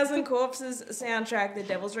a Thousand Corpses soundtrack, the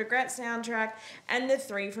Devil's Regret soundtrack, and the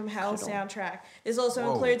Three from Hell soundtrack. This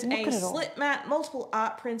also includes Look a at it all. slip mat, multiple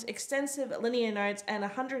art prints, extensive linear notes, and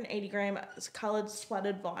 180-gram coloured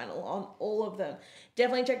splattered vinyl on all of them.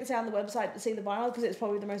 Definitely check this out on the website to see the vinyl because it's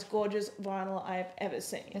probably the most gorgeous vinyl I've ever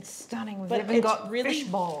seen. It's stunning. We've But even it's got really- Fish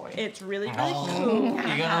Boy. It's really, really Oh, cool. you're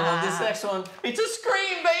gonna love this next one. It's a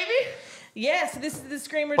Scream, baby! Yeah, so this is the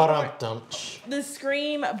Scream The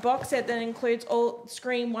Scream box set that includes all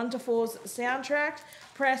Scream 1 to 4's soundtrack,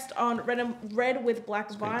 pressed on red with black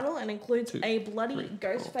vinyl, and includes a bloody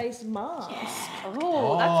Ghostface mask.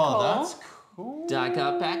 Oh, that's cool. That's cool. Die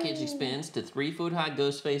cut package expands to 3-foot high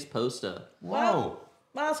Ghostface poster. Whoa. Well,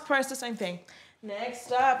 mask price, the same thing.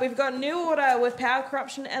 Next up, we've got New Order with Power,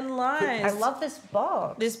 Corruption, and Lies. I love this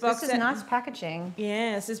box. This box is set- nice packaging.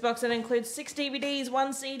 Yes, this box set includes 6 DVDs,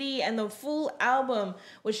 1 CD, and the full album,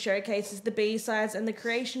 which showcases the B-sides and the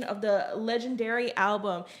creation of the legendary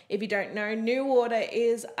album. If you don't know, New Order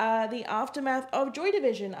is the aftermath of Joy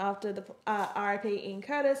Division after the RIP Ian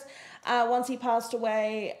Curtis. Once he passed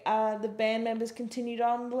away, the band members continued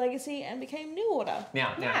on the legacy and became New Order.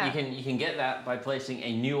 Now Yeah. you can get that by placing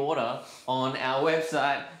a new order on our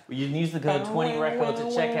website. You can use the code 20records at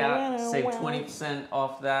checkout, save 20%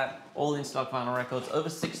 off that. All in stock vinyl records, over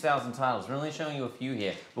 6,000 titles. We're only showing you a few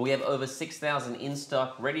here, but we have over 6,000 in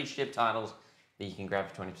stock, ready to ship titles that you can grab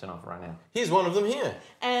for 20% off right now. Here's one of them here.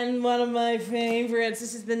 And one of my favorites,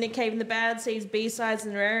 this is the Nick Cave and the Bad Seeds B-sides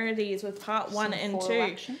and rarities with part 1 and 2.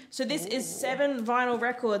 action. So this is 7 vinyl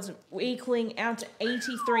records equaling out to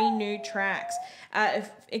 83 new tracks.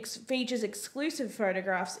 It features exclusive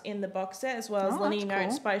photographs in the box set, as well as linear that's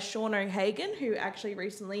notes cool. by Sean O'Hagan, who actually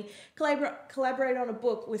recently collaborated on a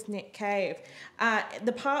book with Nick Cave.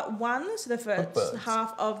 The part 1, so the first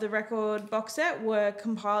half of the record box set, were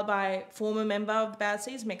compiled by former member of the Bad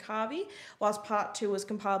Seeds, Mick Harvey, whilst part 2 was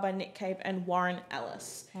compiled by Nick Cave and Warren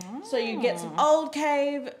Ellis. So you get some old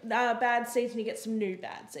Cave Bad Seeds and you get some new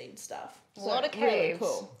Bad Seed stuff. A lot of really caves.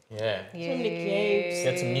 cool. Yeah. Some Nick Caves.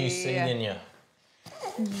 Get some new seed in you.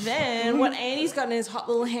 Then what Andy's got in his hot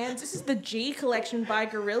little hands, this is the G collection by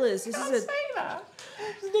Gorillaz. This is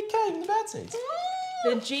Nick Cave and the Bad Seeds.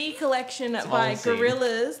 the G collection by awesome.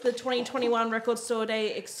 Gorillaz, the 2021 Record Store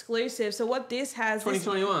Day exclusive. So what this has,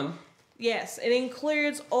 2021. yes, it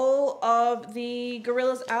includes all of the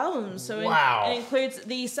Gorillaz albums. So Wow. it includes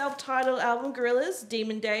the self-titled album Gorillaz,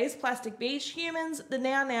 Demon Days, Plastic Beach, Humans, The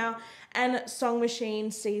Now Now, and Song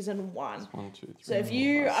Machine Season 1. 1, 2, 3. So if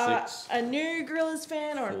you are 6. a new Gorillaz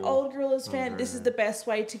fan or an 4, old Gorillaz fan, this is the best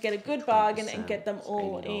way to get a good bargain and get them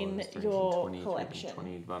all in $80, your 320, collection.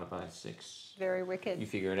 20 divided by 6. Very wicked. You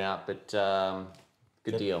figure it out, but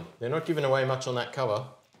good deal. They're not giving away much on that cover.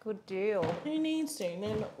 Good deal. Who needs to?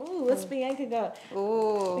 Then, ooh, what's Bianca got?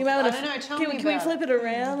 Ooh. You might I wanna don't know. Tell can me we about flip it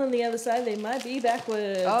around on the other side? They might be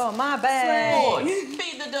backwards. Oh, my bad. Board,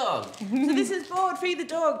 feed the dog. So this is Board, Feed the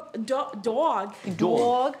Dog. Dog.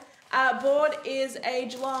 Dog. Board is a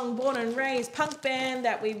Geelong born and raised punk band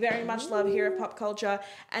that we very much love here at Pop Culture,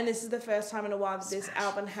 and this is the first time in a while that this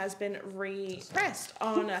album has been repressed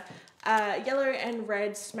on yellow and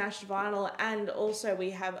red smashed vinyl, and also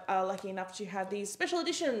we have lucky enough to have these special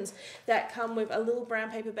editions that come with a little brown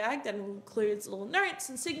paper bag that includes little notes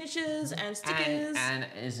and signatures and stickers. And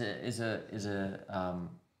is a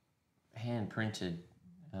hand printed,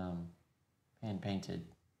 hand painted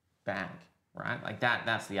bag, right? Like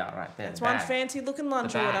that's the art right there. It's the one bag. fancy looking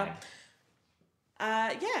lunch The bag.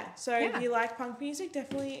 order. So if you like punk music,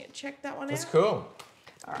 definitely check that one That's out. cool.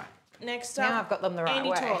 All right. Next up, Now I've got them the right Andy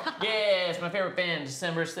way. Talk. Yes, my favorite band,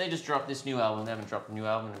 Decemberists. They just dropped this new album. They haven't dropped a new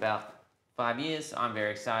album in about 5 years. I'm very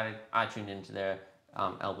excited. I tuned into their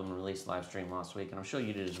album release live stream last week, and I'm sure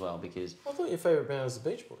you did as well because I thought your favourite band was the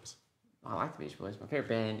Beach Boys. I like the Beach Boys. My favorite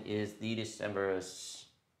band is the Decemberists.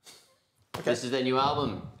 Okay. This is their new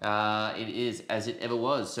album. It is As It Ever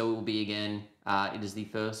Was, so it will be again. It is the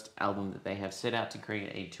first album that they have set out to create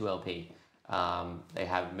a 2LP. They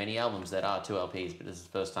have many albums that are 2 LPs, but this is the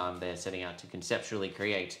first time they're setting out to conceptually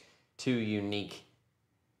create 2 unique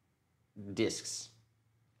discs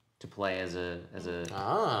to play as a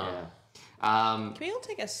Ah. yeah. Can we all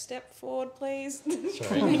take a step forward, please?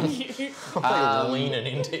 Sorry. Thank you. I'm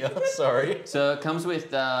leaning into you. Sorry. So it comes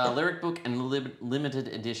with lyric book and limited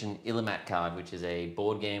edition Illimat card, which is a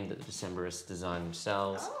board game that the Decemberists designed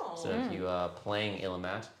themselves. Oh. So if you are playing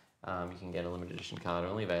Illimat, you can get a limited edition card,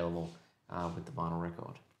 only available with the vinyl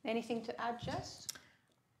record. Anything to add, Jess?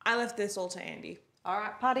 I left this all to Andy. All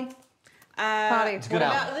right, party. Party. What good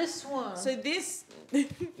about album. this one? So this,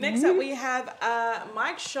 next up we have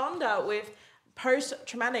Mike Shonda with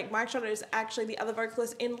Post-Traumatic. Mike Shonda is actually the other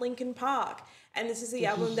vocalist in Linkin Park. And this is the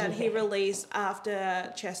album that he released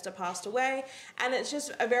after Chester passed away. And it's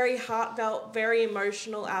just a very heartfelt, very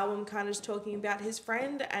emotional album, kind of just talking about his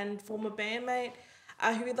friend and former bandmate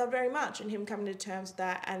who he loved very much, and him coming to terms with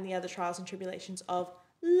that and the other trials and tribulations of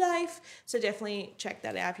life. So definitely check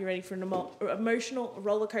that out if you're ready for an emotional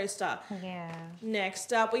roller coaster. Yeah.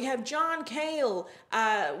 Next up, we have John Cale,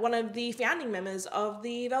 one of the founding members of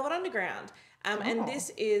the Velvet Underground. And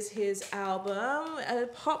this is his album,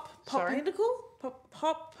 Popcultcha.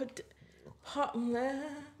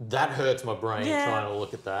 That hurts my brain trying to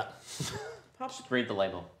look at that. Just read the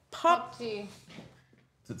label. Pop.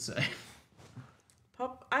 What's it say?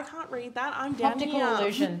 I can't read that. I'm down Optical here.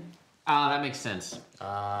 illusion. Ah, that makes sense.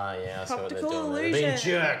 Ah, yeah, I see what they're Optical doing there. They're being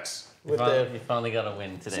illusion. jerks. You finally got a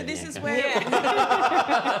win today. So this is Bianca.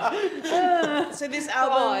 where. So this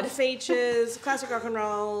album features classic rock and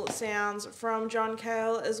roll sounds from John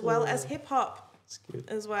Cale as well as hip hop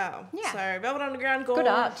as well. Yeah. So Velvet Underground, Good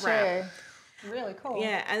art rap. too. Really cool.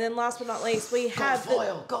 Yeah, and then last but not least, we have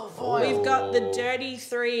Gold foil. we've got the Dirty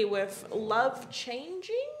Three with Love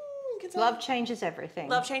Changing. Love changes everything.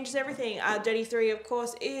 Love changes everything. Dirty Three, of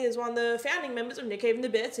course, is one of the founding members of Nick Cave and the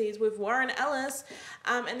Betsies with Warren Ellis,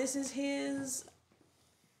 and this is his.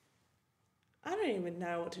 I don't even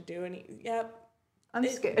know what to do. I'm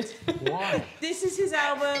scared. Why? This is his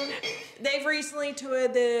album. They've recently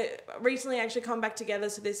toured. They recently actually come back together.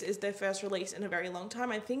 So this is their first release in a very long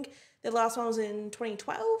time. I think their last one was in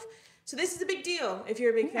 2012. So this is a big deal. If you're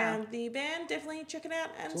a big fan of the band, definitely check it out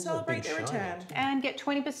and celebrate their return. And get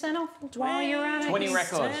 20% off while you're at it. 20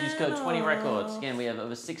 records. Use code 20 records. Again, we have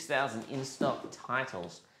over 6,000 in-stock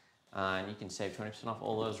titles. And you can save 20% off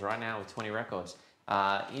all those right now with 20 records.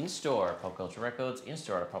 In-store at Popcultcha Records,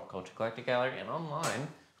 in-store at Popcultcha Collector Gallery, and online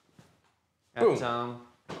at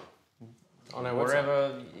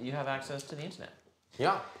wherever you have access to the internet.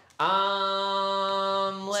 Yeah.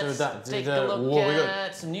 Let's take a look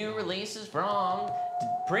at some new releases from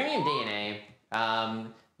Premium DNA.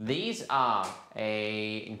 These are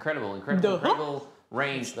a incredible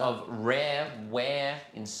range of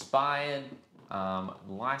rareware-inspired,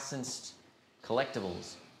 licensed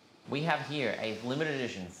collectibles. We have here a limited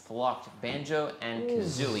edition flocked Banjo and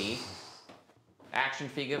Kazooie action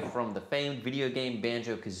figure from the famed video game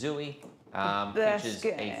Banjo-Kazooie. Features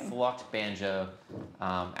a flocked Banjo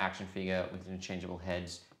action figure with interchangeable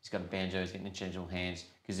heads. He's got a Banjo, he's got interchangeable hands.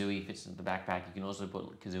 Kazooie fits into the backpack. You can also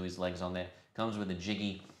put Kazooie's legs on there. Comes with a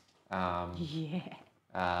Jiggy.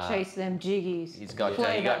 Chase them jiggies. He's got,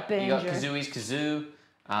 you got Kazooie's Kazoo.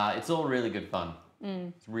 It's all really good fun.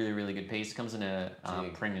 It's a really, really good piece. Comes in a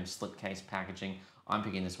premium slipcase packaging. I'm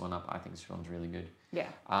picking this one up. I think this one's really good. Yeah,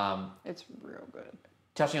 it's real good.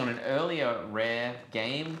 Touching on an earlier rare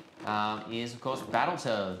game is, of course,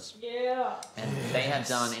 Battletoads. Yeah. And they have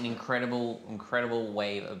done an incredible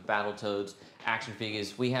wave of Battletoads action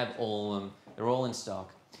figures. We have all of them. They're all in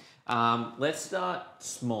stock. Let's start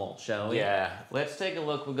small, shall we? Yeah. Let's take a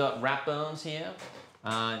look. We've got Ratbones here.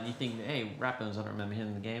 You think, hey, Ratbones, I don't remember him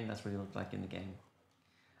in the game. That's what he looked like in the game.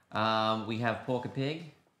 We have Porker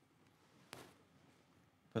Pig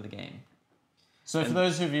for the game. So for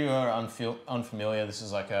those of you who are unfamiliar, this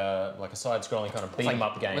is like a side-scrolling kind of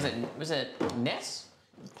beat-em-up game. Was it NES?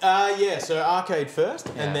 Yeah, so arcade first,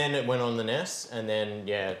 and then it went on the NES, and then,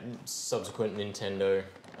 subsequent Nintendo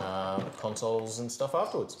consoles and stuff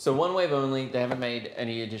afterwards. So one wave only. They haven't made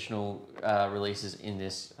any additional releases in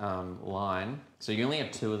this line. So you only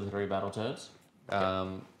have 2 of the 3 Battletoads.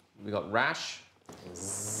 We got Rash and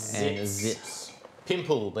Zips.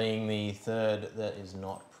 Pimple being the third that is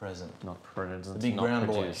not present. Not present. The big brown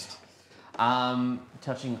boy.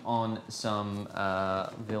 Touching on some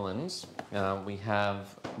villains, we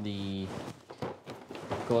have the.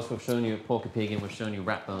 Of course, we've shown you Porker Pig and we've shown you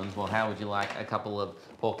Ratbones. Well, how would you like a couple of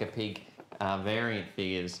Porker Pig variant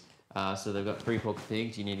figures? So they've got 3 Porker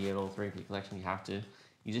Pigs. You need to get all 3 for your collection. You have to.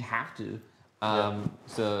 You just have to.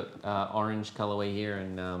 So orange colorway here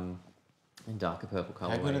and darker purple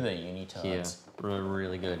colorway. How good are they unitards? Yeah,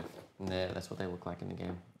 really good. And that's what they look like in the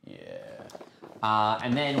game. Yeah.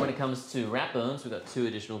 And then when it comes to Ratbones, we've got 2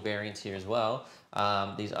 additional variants here as well.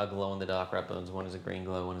 These are glow-in-the-dark Ratbones. One is a green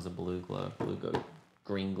glow, one is a blue glow.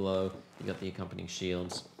 Green glow. You got the accompanying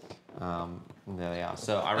shields. And there they are.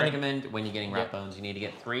 So I recommend when you're getting Ratbones, you need to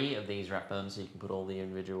get 3 of these Ratbones so you can put all the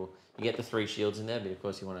individual. You get the 3 shields in there, but of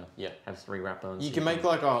course you want to have 3 Ratbones. You can make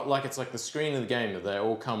like it's like the screen of the game that they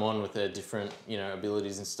all come on with their different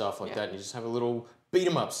abilities and stuff like that. And you just have a little beat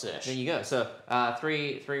 'em up sesh. There you go. So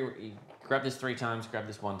 3. You grab this 3 times, grab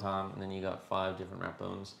this 1 time, and then you got 5 different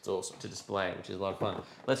Ratbones. It's awesome to display, which is a lot of fun.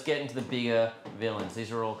 Let's get into the bigger villains.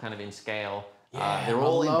 These are all kind of in scale. Yeah, they're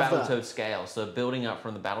all in Battletoad scale. So building up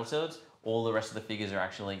from the Battletoads, all the rest of the figures are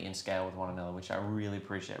actually in scale with one another, which I really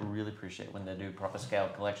appreciate. When they do proper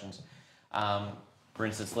scaled collections. For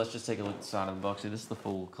instance, let's just take a look at the side of the box here. This is the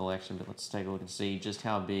full collection, but let's take a look and see just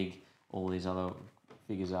how big all these other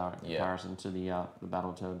figures are in comparison to the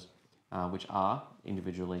Battletoads, which are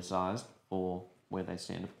individually sized for where they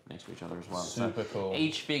stand next to each other as well. Super cool.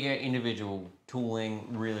 Each figure, individual tooling,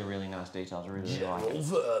 really, really nice details. I really like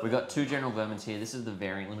it. We've got 2 General Vermins here. This is the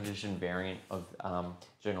limited edition variant of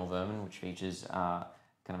General Vermin, which features kind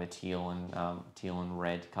of a teal and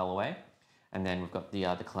red colorway. And then we've got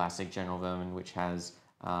the classic General Vermin, which has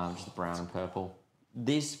just the brown and purple.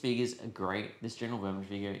 This figure's great. This General Vermin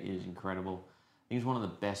figure is incredible. I think it's one of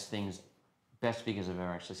the best figures I've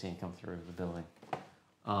ever actually seen come through the building.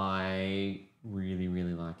 I really,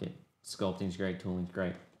 really like it. Sculpting's great, tooling's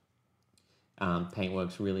great.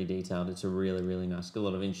 Paintwork's really detailed. It's a really, really nice. Got a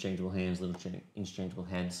lot of interchangeable hands, little interchangeable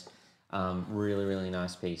heads. Really, really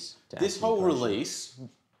nice piece. This whole release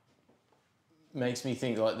makes me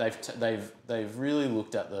think like they've really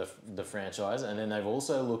looked at the franchise, and then they've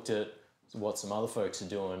also looked at what some other folks are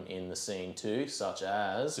doing in the scene too, such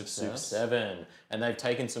as Super 7. And they've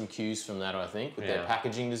taken some cues from that, I think, with their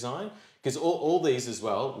packaging design. Because all these as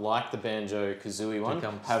well, like the Banjo-Kazooie one,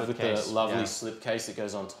 have with the lovely slipcase that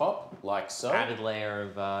goes on top, like so. Added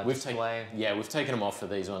layer of display. We've taken them off for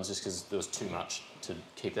these ones just because there was too much to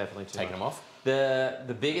keep taking them off.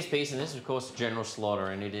 The biggest piece in this is, of course, General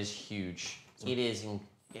Slaughter, and it is huge.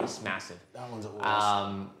 It's massive. That one's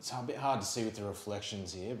awesome. It's a bit hard to see with the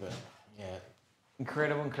reflections here, but yeah.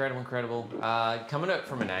 Incredible, incredible, incredible. Coming up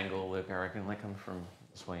from an angle, Luke, I reckon, like coming from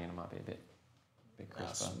this way in, it might be a bit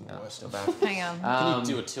crisper. No, still bad. Hang on. Can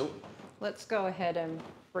you do a tilt? Let's go ahead and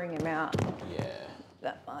bring him out. Yeah.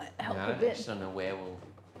 That might help I a bit. just don't know where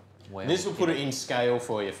we'll... This will put it in scale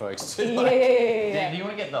for you folks too. Yeah. Do you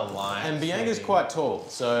want to get the line? And Bianca's quite tall,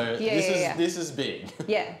 so this is big.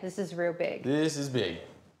 Yeah, this is real big. This is big.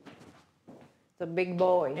 It's a big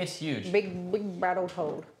boy. It's huge. Big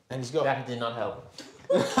Battletoad. And he's got... That did not help.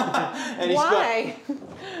 and he's Why?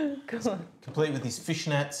 got... complete with his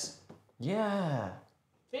fishnets. Yeah.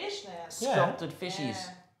 Fishnets. Sculpted fishies.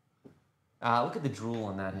 Look at the drool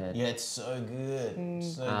on that head. Yeah, it's so good.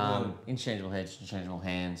 So good. Interchangeable heads, interchangeable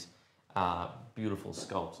hands. Beautiful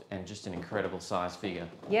sculpt and just an incredible size figure.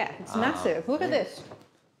 Yeah, it's massive. Look at this.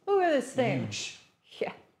 Look at this thing. Huge.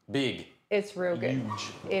 Yeah. Big. It's real good.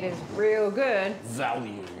 Huge. It is real good.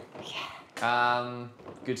 Value.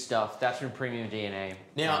 Good stuff. That's from Premium DNA.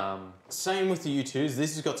 Now, same with the U2s.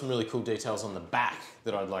 This has got some really cool details on the back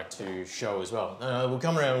that I'd like to show as well. We'll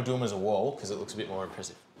come around and do them as a wall because it looks a bit more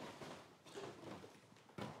impressive.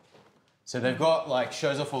 So they've got, like,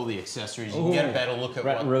 shows off all the accessories. You can get a better look at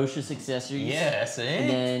what... Roche's accessories. Yeah, see? And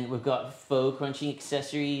then we've got faux crunching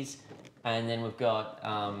accessories. And then we've got,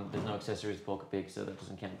 there's no accessories for Porker Pig, so that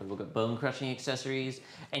doesn't count. But we've got bone crushing accessories.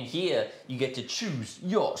 And here, you get to choose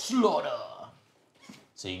your slaughter.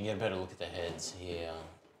 So you can get a better look at the heads here.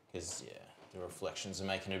 Because, yeah, the reflections are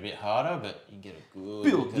making it a bit harder, but you get a good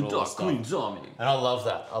Build look at the all Dark the stuff. Queen's army. And I love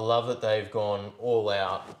that. I love that they've gone all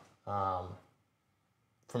out.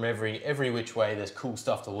 From every which way, there's cool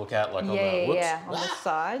stuff to look at, like on the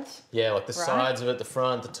sides. Yeah, like the sides of it, the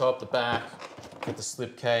front, the top, the back. Get the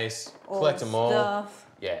slipcase, collect them all. Stuff.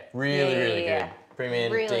 Yeah, really good.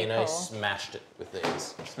 Premium Really DNA cool. smashed it with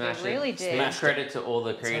these. Smashed They really it. did. Smash credit to all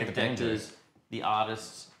the creative like a danger. directors, the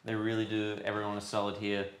artists. They really do. Everyone is solid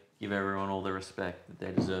here. Give everyone all the respect that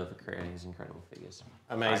they deserve for creating these incredible figures.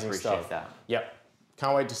 Amazing I stuff. appreciate that. Yep.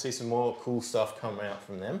 Can't wait to see some more cool stuff come out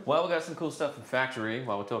from them. Well, we got some cool stuff from Factory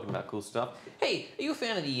while we're talking about cool stuff. Hey, are you a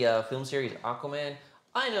fan of the film series Aquaman?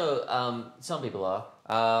 I know some people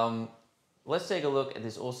are. Let's take a look at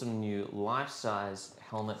this awesome new life-size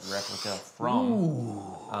helmet replica from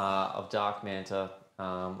of Dark Manta.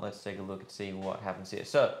 Let's take a look and see what happens here.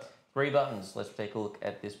 So, 3 buttons. Let's take a look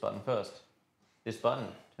at this button first. This button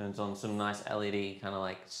turns on some nice LED kind of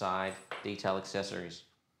like side detail accessories.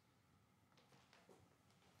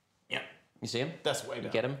 Yep. You see them? That's way better.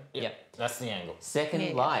 You get them? Yep. That's the angle.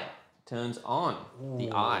 Second light turns on the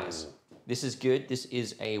eyes. This is good. This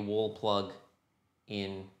is a wall plug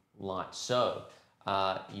in light. So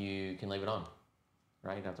you can leave it on,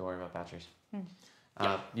 right? You don't have to worry about batteries.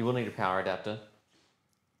 You will need a power adapter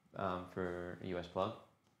for a US plug.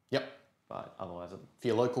 Yep. But otherwise... For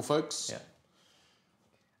your local folks. Yeah.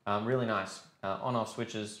 Really nice. On-off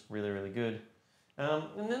switches, really good.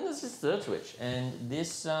 And then there's this third switch, and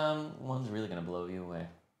this one's really going to blow you away.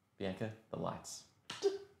 Bianca, the lights.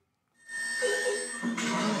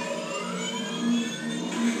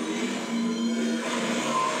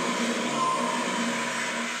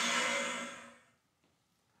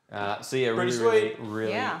 So yeah, really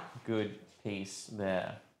good piece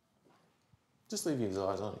there. Just leave his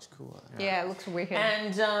eyes on, it's cool. Yeah, it looks wicked.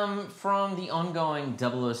 And from the ongoing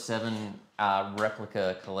 007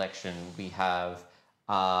 replica collection, we have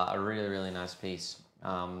A really, really nice piece.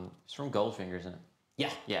 It's from Goldfinger, isn't it?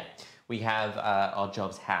 Yeah. Yeah. We have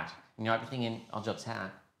Oddjob's hat. You know, I've been thinking Oddjob's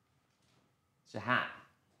hat. It's a hat.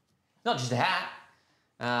 Not just a hat.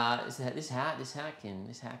 This hat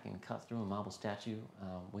can cut through a marble statue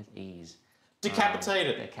with ease.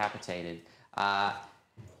 Decapitated. Decapitated.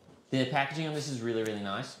 The packaging on this is really, really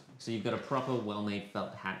nice. So you've got a proper, well-made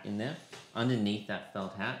felt hat in there. Underneath that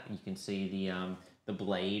felt hat, you can see the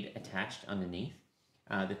blade attached underneath.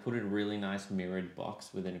 They put in a really nice mirrored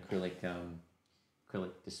box with an acrylic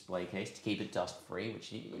display case to keep it dust-free,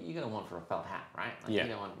 which you're gonna want for a felt hat, right? Like yeah. You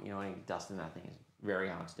don't want any dust in that thing. It's very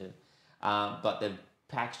hard to do. But they've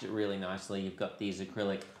packaged it really nicely. You've got these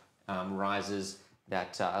acrylic risers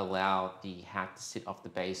that allow the hat to sit off the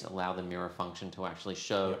base, allow the mirror function to actually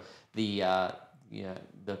show the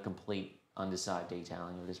complete underside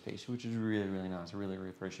detailing of this piece, which is really, really nice. I really,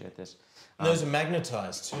 really appreciate this. Those are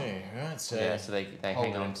magnetized too, right? So yeah, so they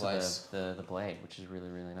hang on to the blade, which is really,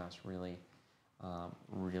 really nice. Really,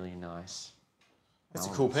 really nice. That's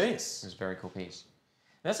a cool piece. It's a very cool piece.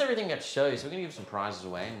 And that's everything we got to show you. So we're going to give some prizes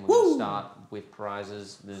away, and we're going to start with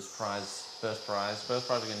prizes. There's first prize we're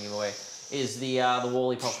going to give away is the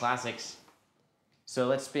Wally Pop Classics. So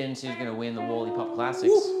let's spin. Who's going to win the Wally Pop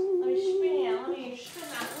Classics? Let me spin out. Let me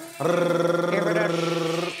spin that.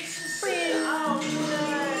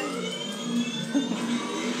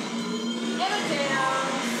 Emma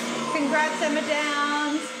Downs. Congrats, Emma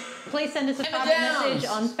Downs. Please send us a private message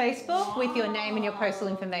on Facebook with your name and your postal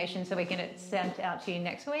information so we can get it sent out to you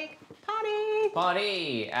next week.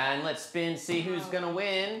 Party! And let's spin, see who's going to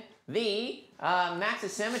win the Max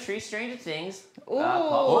of Symmetry Stranger Things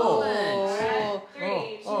Popcultcha.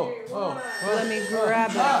 3, 2, 1. Let me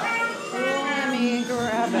grab it. Let me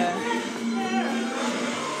grab it.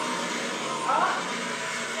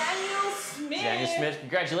 Daniel Smith,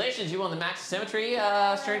 congratulations. You won the Max of Symmetry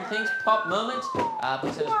Stranger Things Pop Moment.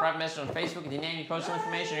 Please send us a private message on Facebook with your name, your postal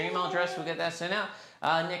information, your email address. We'll get that sent out.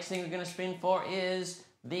 Next thing we're going to spin for is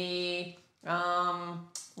the,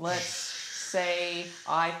 let's say,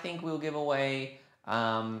 I think we'll give away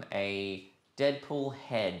a Deadpool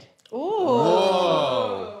head. Ooh.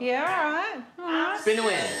 Whoa. Yeah, all right. All right. Spin to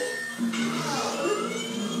win.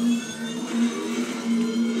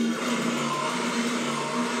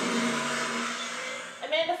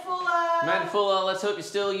 Amanda Fuller, let's hope you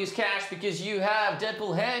still use cash because you have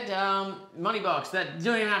Deadpool head money box. That you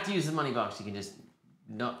don't even have to use the money box. You can just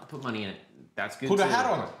not put money in it. That's good. Put a hat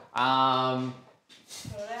on it.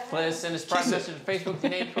 Please send us a private message on Facebook with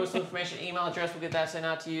your name, postal information, email address. We'll get that sent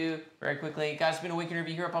out to you very quickly. Guys, it's been a week in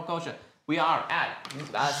review here at Popcultcha. We are at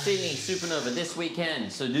Sydney Supernova this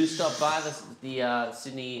weekend, so do stop by the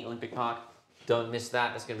Sydney Olympic Park. Don't miss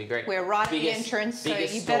that. That's going to be great. We're right at the entrance, so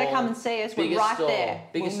you better come and see us. We're right there.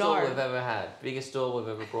 Biggest store we've ever had. Biggest store we've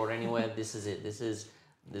ever brought anywhere. This is it. This is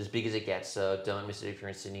as big as it gets, so don't miss it if you're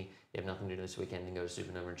in Sydney. You have nothing to do this weekend, then go to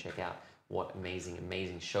Supernova and check out what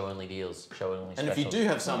amazing show-only deals, show-only specials. And if you do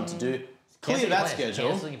have something to do, clear that schedule.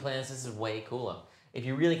 Cancel your plans. This is way cooler. If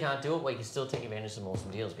you really can't do it, well, you can still take advantage of some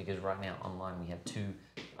awesome deals because right now online we have 2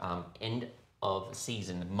 end of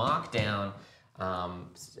season markdown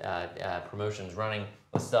promotions running.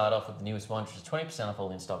 Let's start off with the newest one, which is 20% off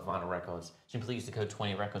all in-stock vinyl records. Simply use the code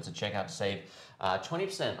 20records at checkout to save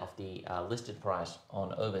 20% off the listed price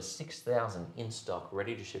on over 6,000 in-stock,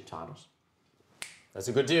 ready-to-ship titles. That's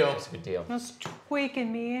a good deal. That's a good deal. That's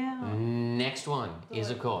tweaking me out. Next one is,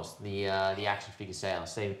 of course, the action figure sale.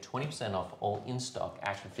 Save 20% off all in-stock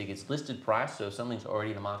action figures listed price. So if something's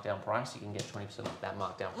already at a markdown price, you can get 20% off that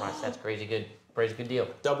markdown price. That's crazy good. Crazy good deal.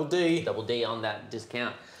 Double D. Double D on that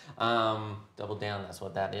discount. Double down, that's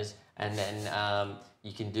what that is. And then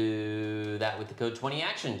you can do that with the code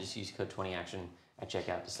 20action. Just use code 20action at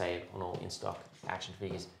checkout to save on all in-stock action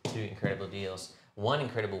figures. 2 incredible deals. 1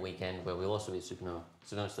 incredible weekend where we'll also be at Supernova,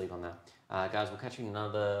 so don't sleep on that. Guys, we'll catch you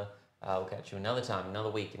another time,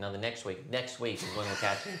 another week, next week. Next week is when we'll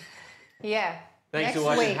catch you. Yeah. Thanks for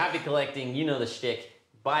watching. Happy collecting. You know the shtick.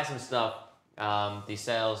 Buy some stuff. These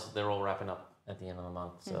sales, they're all wrapping up at the end of the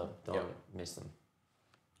month, so don't miss them.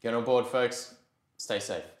 Get on board, folks. Stay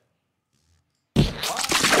safe.